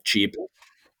simple, cheap.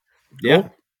 Yeah.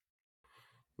 Cool.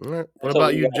 All right. What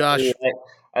about you, Josh?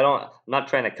 I'm not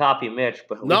trying to copy Mitch,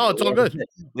 but it's all good.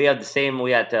 We had the same.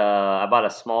 I bought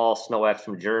a small Snow X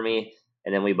from Germany,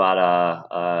 and then we bought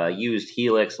a used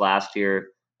Helix last year.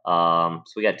 So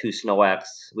we got 2 Snow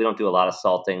X. We don't do a lot of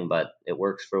salting, but it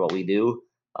works for what we do.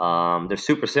 They're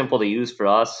super simple to use for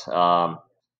us.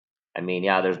 I mean,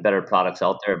 yeah, there's better products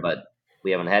out there, but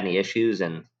we haven't had any issues.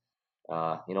 And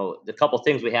the couple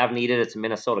things we have needed, it's a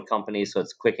Minnesota company, so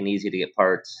it's quick and easy to get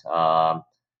parts.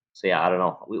 So yeah, I don't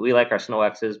know. We like our Snow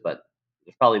X's, but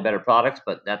there's probably better products,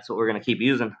 but that's what we're gonna keep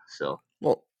using. So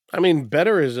Well, I mean,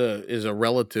 better is a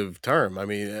relative term. I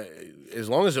mean, as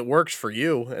long as it works for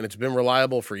you and it's been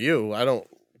reliable for you, I don't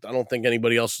think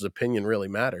anybody else's opinion really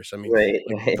matters. I mean, right.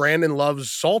 Brandon loves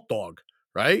Salt Dog,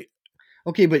 right?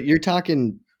 Okay, but you're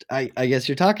talking. I guess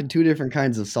you're talking two different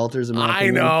kinds of salters. In my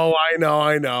opinion. I know.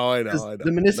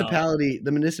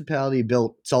 The municipality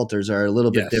built salters are a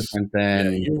little bit different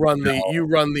than you run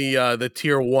the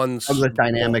tier 1 Douglas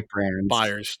Dynamic brands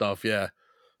buyers stuff. Yeah.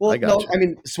 Well, I got you. I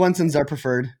mean Swenson's are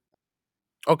preferred.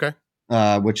 Okay.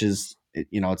 Which is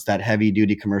it's that heavy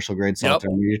duty commercial grade salter.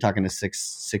 I mean, you're talking a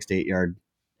 6 to 8 yard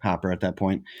hopper at that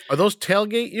point. Are those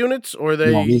tailgate units or are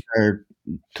they? No, these are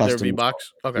custom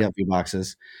V-box. Okay. Yeah,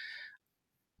 V-boxes.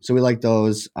 So we like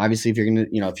those. Obviously, if you're gonna,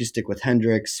 if you stick with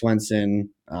Hendrix, Swenson,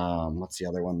 what's the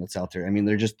other one that's out there? I mean,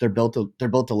 they're built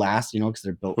to last, because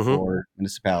they're built for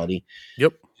municipality.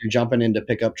 Yep. If you're jumping into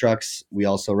pickup trucks, we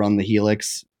also run the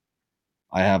Helix.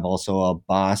 I have also a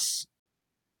Boss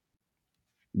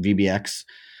VBX,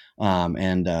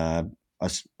 and a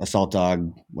Salt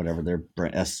Dog, whatever their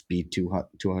SB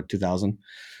 2000.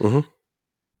 Mm-hmm.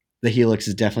 The Helix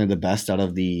is definitely the best out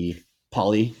of the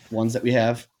poly ones that we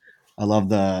have. I love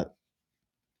the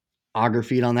auger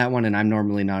feed on that one, and I'm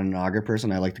normally not an auger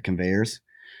person. I like the conveyors,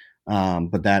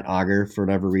 but that auger, for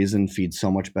whatever reason, feeds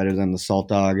so much better than the Salt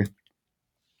Dog.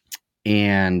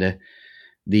 And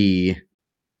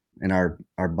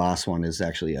our Boss one is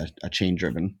actually a chain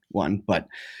driven one, but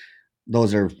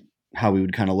those are how we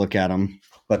would kind of look at them.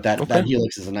 But that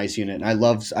Helix is a nice unit. And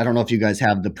I don't know if you guys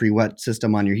have the pre-wet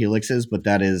system on your Helixes, but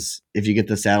that is, if you get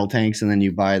the saddle tanks and then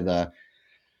you buy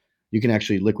you can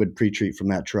actually liquid pre-treat from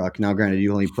that truck. Now, granted,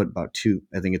 you only put about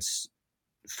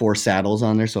 4 saddles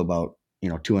on there. So about,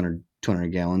 200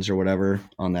 gallons or whatever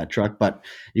on that truck, but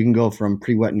you can go from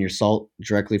pre-wetting your salt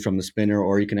directly from the spinner,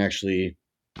 or you can actually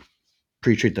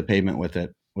pre-treat the pavement with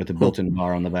it with a built-in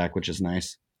bar on the back, which is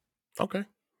nice. Okay.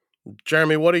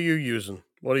 Jeremy, what are you using?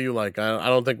 What do you like? I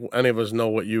don't think any of us know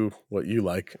what you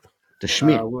like. The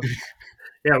Schmidt.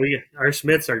 Yeah, our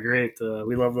Schmidts are great.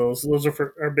 We love those. Those are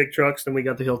for our big trucks. Then we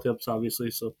got the hill tips, obviously.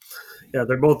 So, yeah,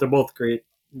 they're both great.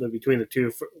 Between the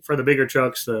two, for the bigger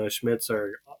trucks, the Schmidts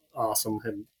are awesome.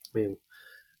 And I mean,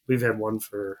 we've had one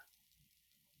for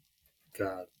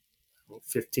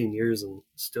 15 years and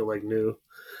still like new.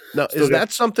 Now, is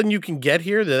that something you can get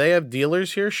here? Do they have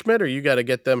dealers here, Schmidt, or you got to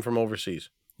get them from overseas?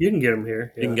 You can get them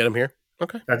here. Yeah. You can get them here.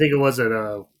 Okay. I think it was at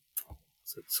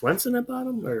Swenson that bought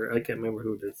them, or I can't remember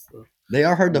who it is. So. They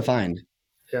are hard to find.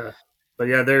 Yeah, but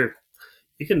yeah,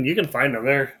 you can find them.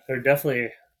 They're definitely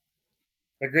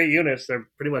great units. They're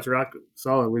pretty much rock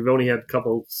solid. We've only had a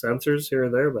couple sensors here or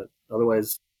there, but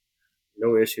otherwise,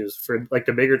 no issues. For like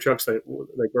the bigger trucks that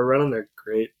like we're running, they're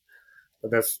great.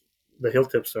 But the hill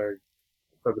tips are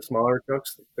for the smaller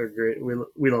trucks. They're great.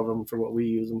 We love them for what we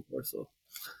use them for. So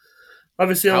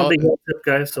obviously, I'm a big hill tip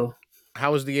guy. So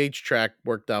how has the H-Track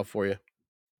worked out for you?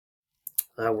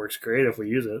 That works great if we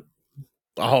use it.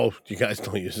 Oh, you guys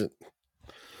don't use it.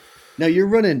 Now you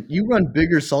run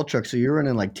bigger salt trucks, so you're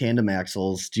running like tandem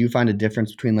axles. Do you find a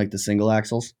difference between like the single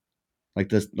axles, like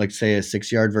say a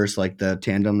 6 yard versus like the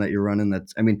tandem that you're running?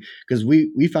 Because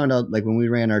we found out like when we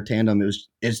ran our tandem,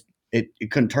 it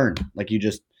couldn't turn. Like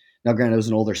now granted it was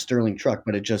an older Sterling truck,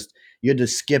 but you had to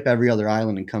skip every other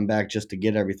island and come back just to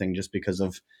get everything, just because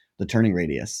of the turning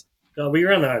radius. We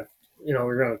run we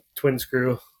run a twin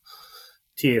screw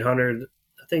T800.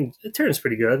 I think it turns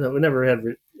pretty good. We never had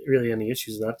really any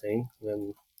issues with that thing.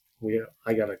 And then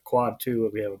I got a quad too.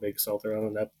 We have a big salter on,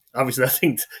 and that obviously that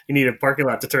thing, you need a parking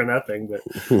lot to turn that thing.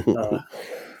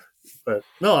 But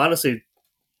no, honestly,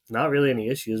 not really any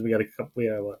issues. We have a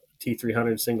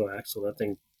T300 single axle. That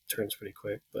thing turns pretty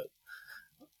quick. But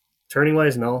turning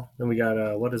wise, no. Then we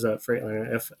got what is that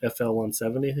Freightliner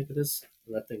FL170? I think it is.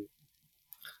 And that thing.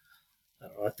 I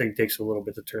don't know, that thing takes a little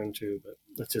bit to turn too, but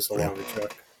it's just a longer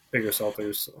truck, bigger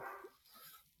salters. So.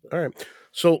 All right.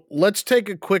 So let's take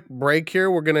a quick break here.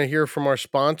 We're going to hear from our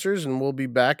sponsors, and we'll be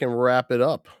back and wrap it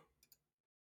up.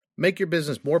 Make your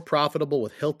business more profitable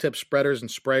with hill tip spreaders and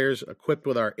sprayers equipped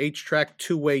with our H-Track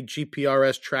two-way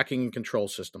GPRS tracking and control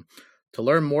system. To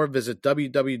learn more, visit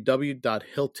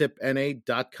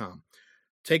www.hilltipna.com.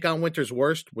 Take on winter's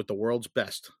worst with the world's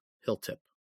best, Hill Tip.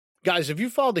 Guys, if you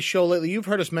followed the show lately, you've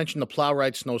heard us mention the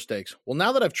Plowright snow stakes. Well,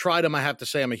 now that I've tried them, I have to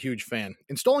say I'm a huge fan.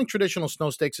 Installing traditional snow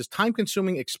stakes is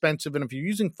time-consuming, expensive, and if you're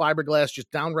using fiberglass,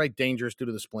 just downright dangerous due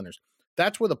to the splinters.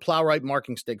 That's where the Plowright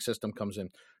marking stake system comes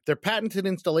in. Their patented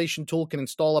installation tool can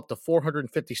install up to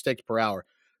 450 stakes per hour.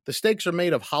 The stakes are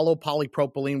made of hollow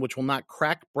polypropylene, which will not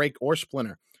crack, break, or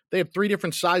splinter. They have 3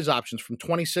 different size options from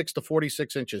 26 to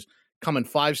 46 inches. Come in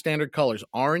 5 standard colors: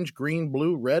 orange, green,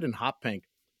 blue, red, and hot pink.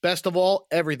 Best of all,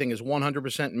 everything is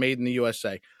 100% made in the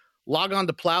USA. Log on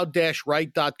to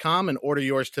plow-right.com and order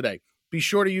yours today. Be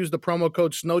sure to use the promo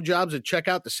code SNOWJOBS at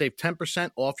checkout to save 10%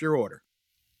 off your order.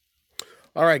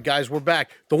 All right, guys, we're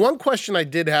back. The one question I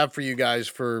did have for you guys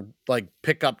for like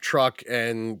pickup truck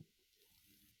and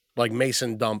like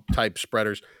mason dump type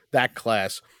spreaders, that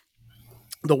class,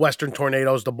 the Western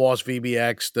Tornadoes, the Boss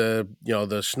VBX,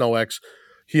 the Snow X,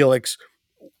 Helix,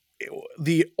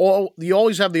 you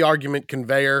always have the argument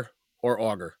conveyor or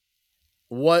auger.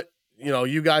 What,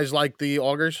 you guys like the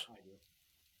augers?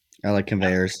 I like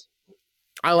conveyors.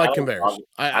 I like conveyors.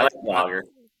 I like the auger.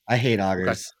 I hate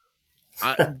augers.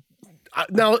 Okay.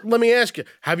 Now, let me ask you,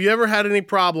 have you ever had any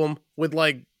problem with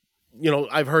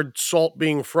I've heard salt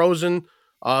being frozen.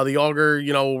 The auger,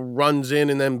 runs in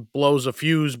and then blows a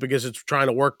fuse because it's trying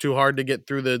to work too hard to get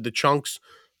through the chunks.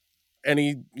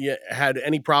 Had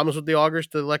any problems with the augers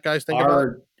to let guys think about?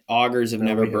 Our augers have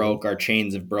never broke. Our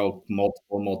chains have broke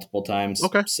multiple times.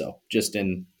 Okay. So just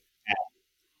in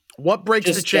what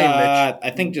breaks the chain, Mitch?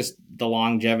 I think just the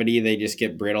longevity. They just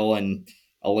get brittle and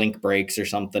a link breaks or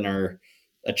something, or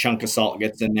a chunk of salt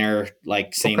gets in there.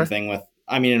 Same thing with.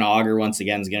 I mean, an auger once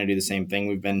again is going to do the same thing.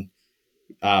 We've been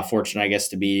fortunate, I guess,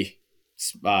 to be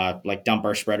dump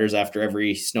our spreaders after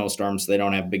every snowstorm, so they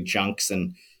don't have big chunks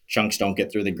and chunks don't get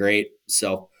through the grate.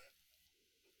 So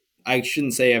I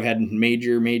shouldn't say I've had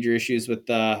major issues with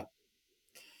the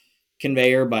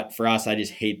conveyor, but for us, I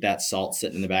just hate that salt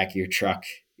sitting in the back of your truck.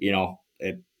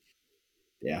 But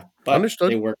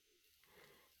Understood. They work.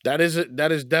 That is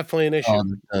definitely an issue.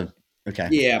 Okay.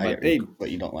 Yeah, but what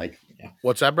you don't like. Yeah.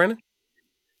 What's that, Brandon?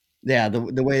 Yeah,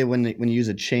 the way when you use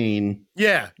a chain.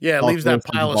 Yeah, it leaves that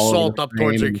pile of salt up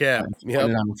towards your cab. Put it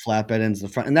on the flatbed ends of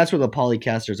the front, and that's where the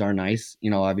polycasters are nice.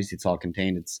 Obviously it's all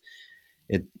contained.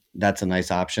 That's a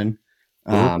nice option,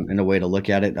 and a way to look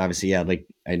at it. Obviously, I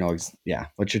know,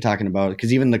 what you're talking about,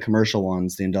 because even the commercial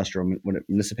ones, the industrial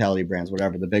municipality brands,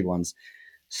 whatever, the big ones,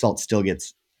 salt still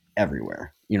gets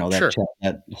everywhere.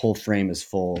 That whole frame is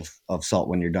full of salt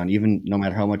when you're done. Even no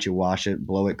matter how much you wash it,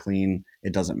 blow it clean,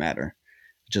 it doesn't matter.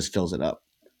 Just fills it up.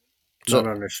 So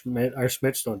our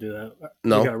Schmitz don't do that.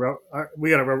 No, we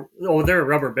got a rubber. Oh, they're a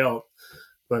rubber belt,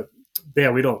 but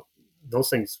yeah, we don't. Those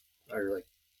things are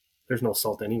there's no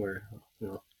salt anywhere.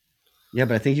 Yeah,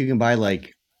 but I think you can buy 4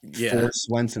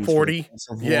 Swensons. 40.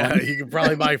 Yeah, you can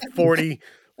probably buy 40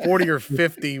 or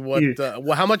 50.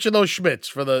 How much are those Schmitz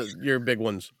for your big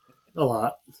ones? A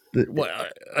lot.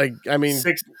 I mean,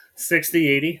 60,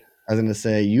 80. I was going to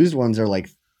say used ones are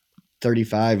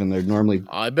 35, and they're normally.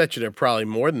 I bet you they're probably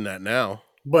more than that now.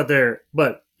 But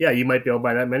yeah, you might be able to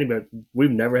buy that many, but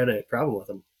we've never had a problem with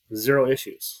them. Zero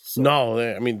issues. So. No,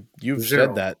 I mean, you've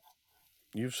said that.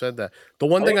 The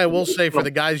one thing I will say for the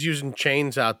guys using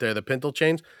chains out there, the Pintle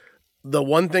chains, the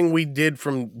one thing we did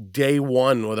from day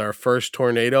one with our first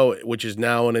tornado, which is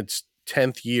now in its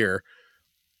 10th year,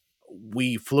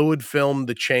 we fluid film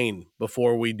the chain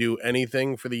before we do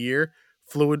anything for the year.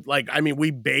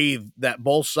 We bathe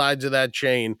both sides of that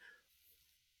chain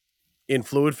in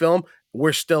fluid film.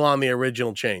 We're still on the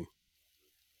original chain.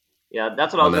 Yeah,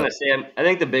 that's what I was going to say. I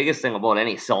think the biggest thing about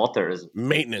any salter is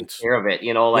maintenance. Take care of it.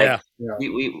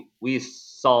 We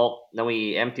salt, then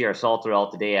we empty our salter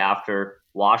out the day after,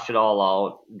 wash it all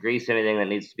out, grease anything that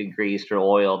needs to be greased or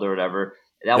oiled or whatever.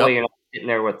 That way you're not sitting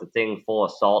there with the thing full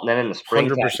of salt. And then in the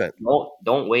springtime,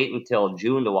 don't wait until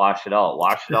June to wash it out.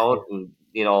 Wash it out and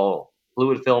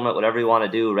fluid film it, whatever you want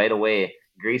to do right away.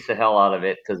 Grease the hell out of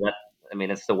it, because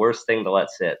it's the worst thing to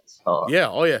let sit. So. Yeah,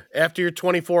 oh yeah. After your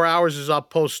 24 hours is up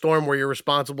post storm, where you're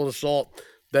responsible to salt,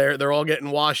 they're all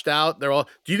getting washed out. Do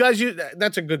you guys use?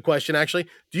 That's a good question, actually.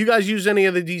 Do you guys use any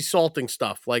of the desalting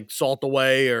stuff, like Salt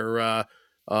Away or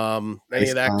any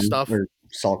of that stuff? Or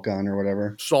Salt Gun or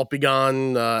whatever. Salt Be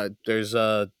Gone. There's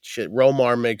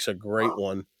Romar makes a great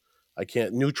one.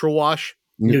 Neutral Wash.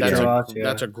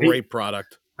 That's a great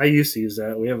product. I used to use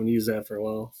that. We haven't used that for a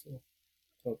while. So.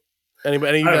 Any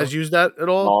of you guys use that at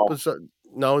all?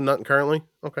 No, not currently.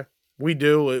 Okay, we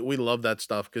do. We love that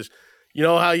stuff because you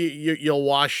know how you'll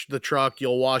wash the truck,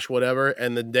 you'll wash whatever,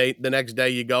 and the next day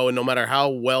you go, and no matter how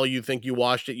well you think you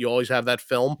washed it, you always have that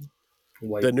film.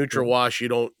 The Neutral Wash, you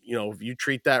don't. If you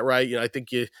treat that right, I think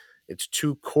It's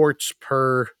 2 quarts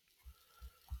per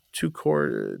 2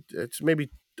 quart. It's maybe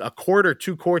a quart or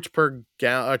 2 quarts per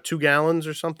 2 gallons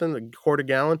or something, a quarter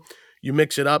gallon. You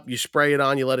mix it up, you spray it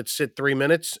on, you let it sit 3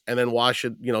 minutes, and then wash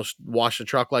it. Wash the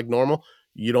truck like normal.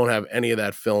 You don't have any of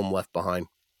that film left behind.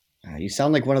 You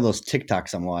sound like one of those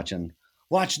TikToks I'm watching.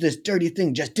 Watch this dirty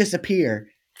thing just disappear.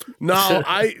 No,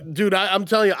 I'm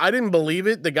telling you, I didn't believe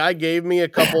it. The guy gave me a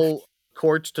couple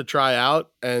quarts to try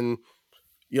out, and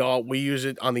we use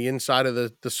it on the inside of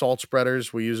the salt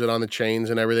spreaders. We use it on the chains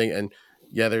and everything, and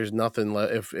yeah, there's nothing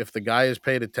left. If the guy has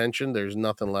paid attention, there's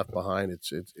nothing left behind.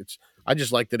 It's. I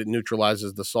just like that it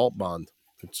neutralizes the salt bond.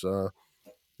 It's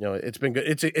it's been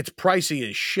good. It's pricey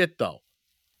as shit though.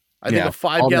 I think a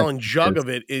 5-gallon jug of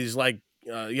it is like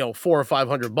 $400 or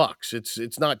 $500.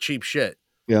 It's not cheap shit.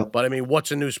 Yeah. But I mean,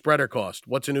 what's a new spreader cost?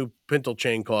 What's a new pintle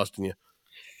chain costing you?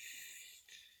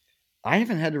 I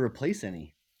haven't had to replace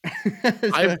any.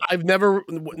 I've never,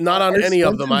 not on any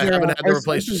of them. I haven't had to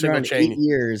replace a single chain. 8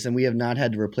 years, and we have not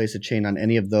had to replace a chain on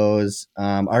any of those.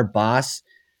 Our boss,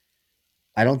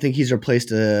 I don't think he's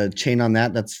replaced a chain on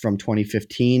that. That's from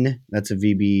 2015. That's a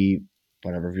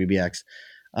VBX.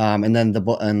 And then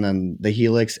the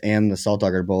Helix and the Salt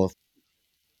Auger are both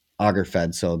auger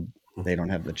fed, so they don't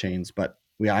have the chains. But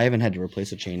I haven't had to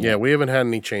replace a chain yet. We haven't had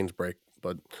any chains break,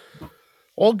 but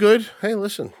all good. Hey,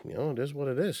 listen, it is what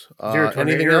it is.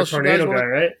 Anything else? You're a tornado guy,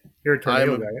 right? You're a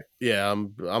tornado guy. Right? Yeah,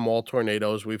 I'm all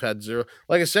tornadoes. We've had zero.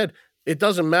 Like I said, it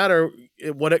doesn't matter.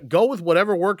 Go with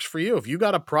whatever works for you. If you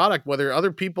got a product, whether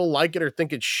other people like it or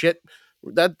think it's shit,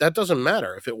 that doesn't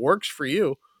matter. If it works for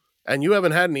you and you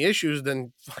haven't had any issues,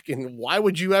 then fucking why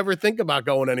would you ever think about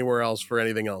going anywhere else for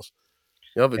anything else?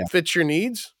 If it fits your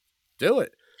needs, do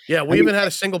it. Yeah, we haven't had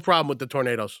a single problem with the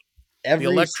tornadoes. The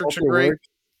electrics are great.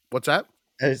 What's that?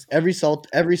 Every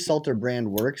salter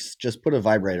brand works. Just put a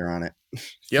vibrator on it.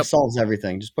 Yep. It solves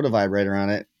everything. Just put a vibrator on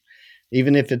it.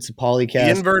 Even if it's a polycast, the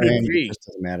inverted V, it just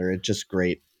doesn't matter. It's just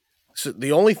great. So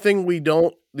the only thing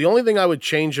I would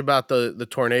change about the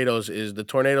tornadoes is the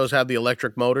tornadoes have the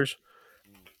electric motors.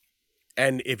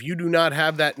 And if you do not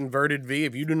have that inverted V,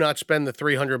 if you do not spend the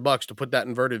 $300 to put that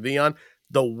inverted V on,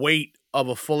 the weight of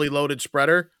a fully loaded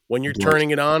spreader, when you're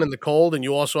turning it on in the cold and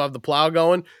you also have the plow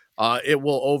going, it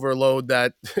will overload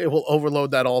that. It will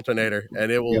overload that alternator,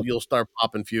 and you'll start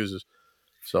popping fuses.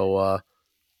 So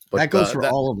but that goes for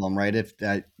all of them, right? If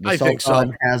the I think so.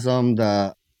 Has them,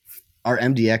 our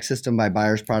MDX system by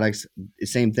Buyers Products,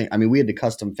 same thing. I mean, we had to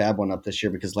custom fab one up this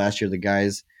year because last year the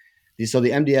guys. So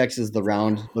the MDX is the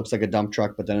round, looks like a dump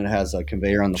truck, but then it has a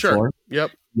conveyor on the floor.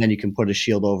 Yep. And then you can put a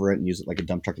shield over it and use it like a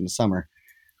dump truck in the summer.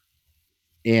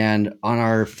 And on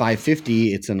our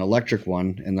 550, it's an electric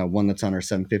one, and the one that's on our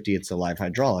 750, it's a live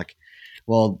hydraulic.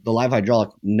 Well, the live hydraulic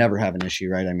never have an issue,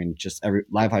 right? I mean, just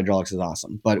live hydraulics is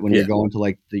awesome. But when you're going to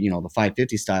like the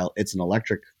 550 style, it's an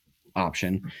electric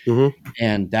option,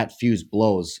 and that fuse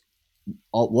was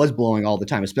blowing all the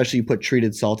time. Especially you put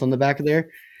treated salt on the back of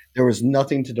there. There was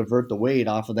nothing to divert the weight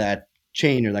off of that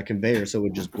chain or that conveyor, so it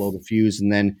would just blow the fuse. And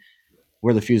then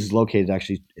where the fuse is located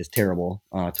actually is terrible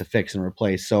to fix and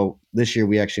replace. So this year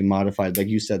we actually modified, like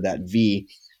you said, that V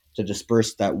to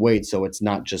disperse that weight so it's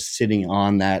not just sitting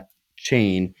on that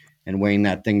chain and weighing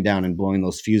that thing down and blowing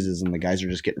those fuses. And the guys are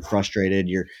just getting frustrated.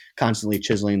 You're constantly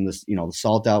chiseling this, the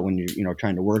salt out when you're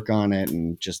trying to work on it,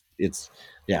 and just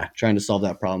trying to solve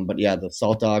that problem. But yeah, the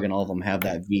Salt Dog and all of them have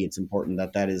that V. It's important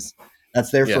that's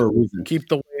there for a reason. Keep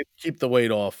the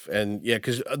weight off. And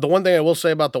because the one thing I will say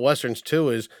about the Westerns too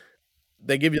is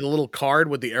they give you the little card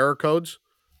with the error codes,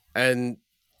 and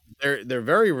they're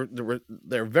very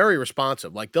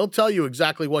responsive. Like they'll tell you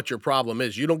exactly what your problem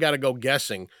is. You don't got to go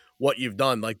guessing what you've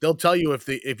done. Like they'll tell you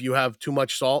if you have too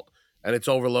much salt and it's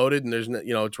overloaded and there's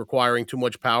it's requiring too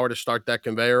much power to start that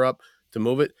conveyor up to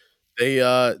move it.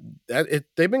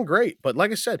 They've been great. But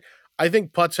like I said, I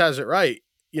think Putz has it right.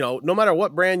 No matter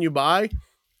what brand you buy,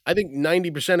 I think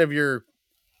 90% of your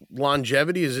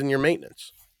longevity is in your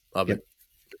maintenance of it,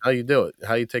 how you do it,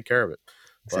 how you take care of it.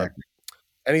 Exactly.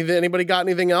 But anybody got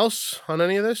anything else on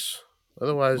any of this?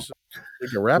 Otherwise, we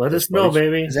can wrap. Let us know,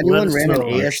 baby. Has anyone ran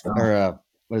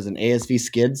an ASV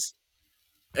skids?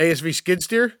 ASV skid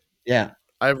steer? Yeah,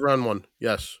 I've run one.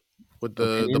 Yes, with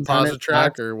the Posit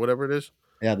Track or whatever it is.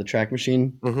 Yeah, the track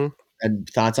machine. Mm-hmm. And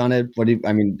thoughts on it?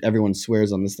 Everyone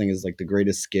swears on this thing is like the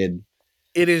greatest skid.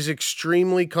 It is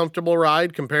extremely comfortable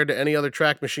ride compared to any other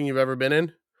track machine you've ever been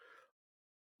in.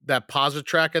 That Posit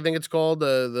Track, I think it's called,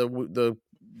 the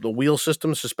wheel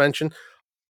system suspension.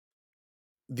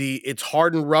 It's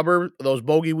hardened rubber. Those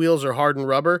bogey wheels are hardened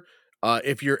rubber.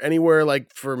 If you're anywhere,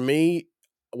 like for me,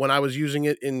 when I was using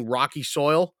it in rocky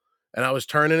soil and I was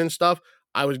turning and stuff,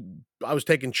 I was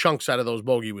taking chunks out of those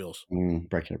bogey wheels.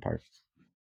 Breaking it apart.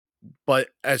 But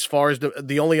as far as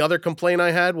the only other complaint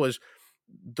I had was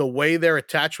the way their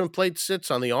attachment plate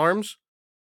sits on the arms.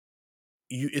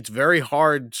 It's very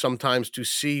hard sometimes to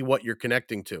see what you're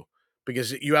connecting to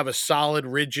because you have a solid,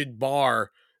 rigid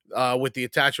bar with the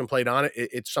attachment plate on it.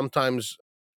 It's sometimes,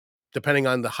 depending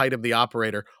on the height of the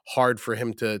operator, hard for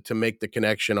him to make the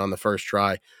connection on the first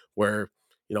try. Where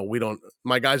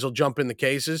my guys will jump in the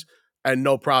cases and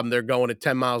no problem, they're going at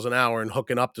 10 miles an hour and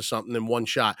hooking up to something in one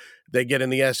shot. They get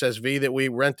in the SSV that we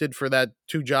rented for that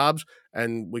 2 jobs,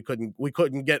 and we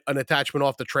couldn't get an attachment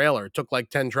off the trailer. It took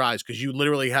like 10 tries because you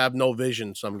literally have no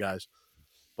vision, some guys.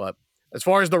 But as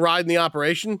far as the ride and the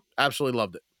operation, absolutely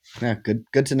loved it. Yeah,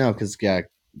 good to know because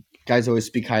guys always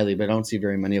speak highly, but I don't see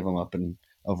very many of them up and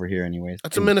over here anyways.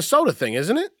 That's a Minnesota thing,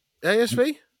 isn't it?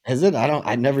 ASV? Is it?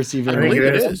 I never see very I many.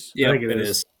 believe it is. Yeah, it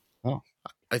is. Oh.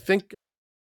 I think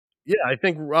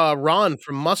Ron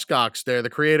from Muskox there, the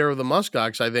creator of the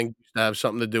Muskox, I think have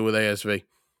something to do with ASV. I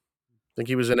think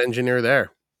he was an engineer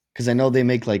there. Because I know they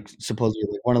make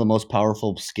supposedly one of the most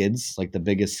powerful skids, like the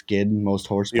biggest skid, most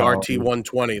horsepower. The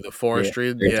RT120, the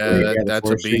forestry. That's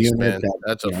a beast, man.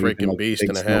 That's a freaking beast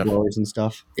and a half. And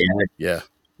stuff. Yeah.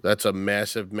 That's a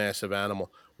massive, massive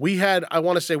animal. We had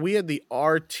the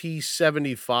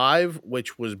RT75,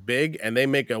 which was big, and they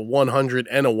make a 100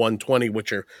 and a 120,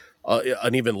 which are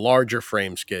an even larger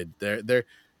frame skid.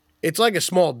 It's like a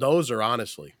small dozer,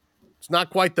 honestly. It's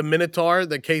not quite the Minotaur,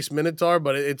 the Case Minotaur,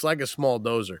 but it's like a small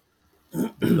dozer,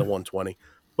 the 120.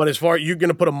 But as far as you're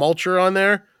going to put a mulcher on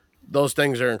there, those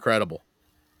things are incredible.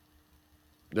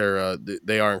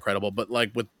 They are incredible. But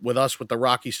like with us with the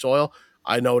rocky soil,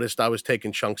 I noticed I was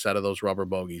taking chunks out of those rubber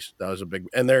bogies. That was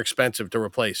and they're expensive to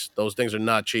replace. Those things are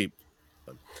not cheap.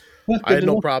 I had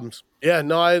no problems. Yeah,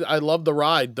 no, I love the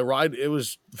ride. The ride, it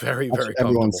was very, very comfortable.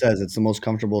 Everyone says it's the most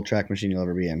comfortable track machine you'll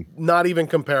ever be in. Not even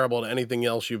comparable to anything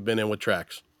else you've been in with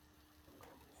tracks.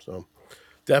 So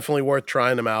definitely worth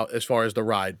trying them out as far as the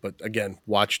ride. But again,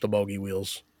 watch the bogey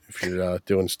wheels if you're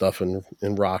doing stuff in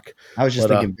rock. I was just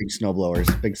thinking big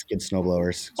snowblowers, big skid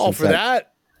snowblowers. Oh, for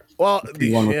that? Well,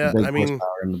 yeah, I mean,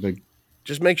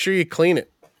 just make sure you clean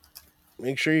it.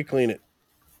 Make sure you clean it.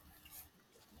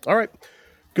 All right.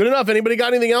 Good enough. Anybody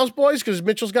got anything else, boys? Because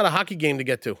Mitchell's got a hockey game to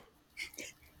get to.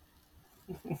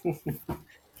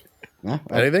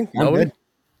 Anything? Nobody?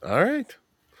 All right.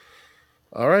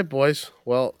 All right, boys.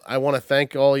 Well, I want to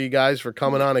thank all you guys for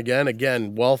coming on again.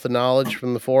 Again, wealth of knowledge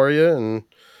from the four of you, and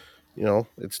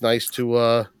it's nice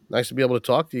to be able to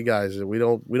talk to you guys. We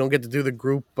don't get to do the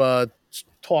group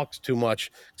talks too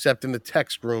much, except in the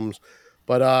text rooms.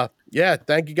 But yeah,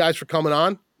 thank you guys for coming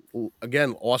on.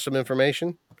 Again, awesome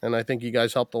information, and I think you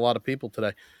guys helped a lot of people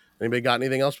today. Anybody got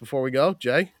anything else before we go?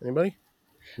 Jay, anybody?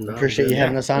 No, appreciate you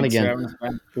having us on again.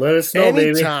 Let it snow,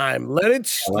 anytime. Baby. Let it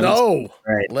snow.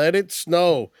 Let it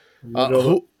snow. Who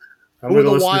are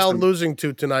the Wild losing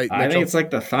to tonight, Mitchell? I think it's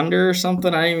like the Thunder or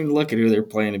something. I didn't even look at who they're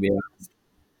playing, to be honest.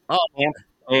 Oh, man.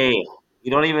 Hey,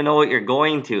 you don't even know what you're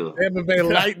going to. Tampa Bay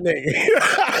Lightning.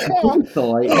 The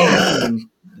Lightning.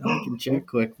 I can check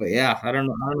quick, but yeah, I don't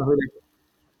know who they're.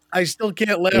 I still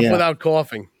can't laugh without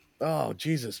coughing. Oh,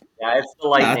 Jesus. Yeah, it's the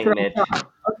Lightning, Mitch.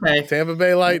 Okay. Tampa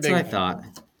Bay Lightning. That's what I thought.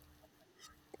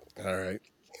 All right.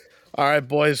 All right,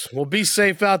 boys. Well, be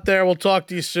safe out there. We'll talk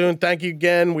to you soon. Thank you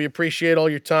again. We appreciate all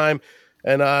your time.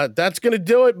 And that's going to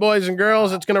do it, boys and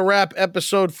girls. It's going to wrap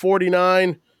episode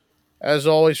 49. As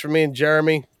always, for me and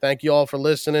Jeremy, thank you all for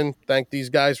listening. Thank these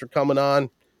guys for coming on.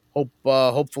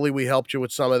 Hopefully we helped you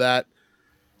with some of that.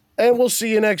 And we'll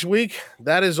see you next week.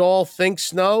 That is all. Think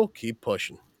snow. Keep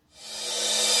pushing.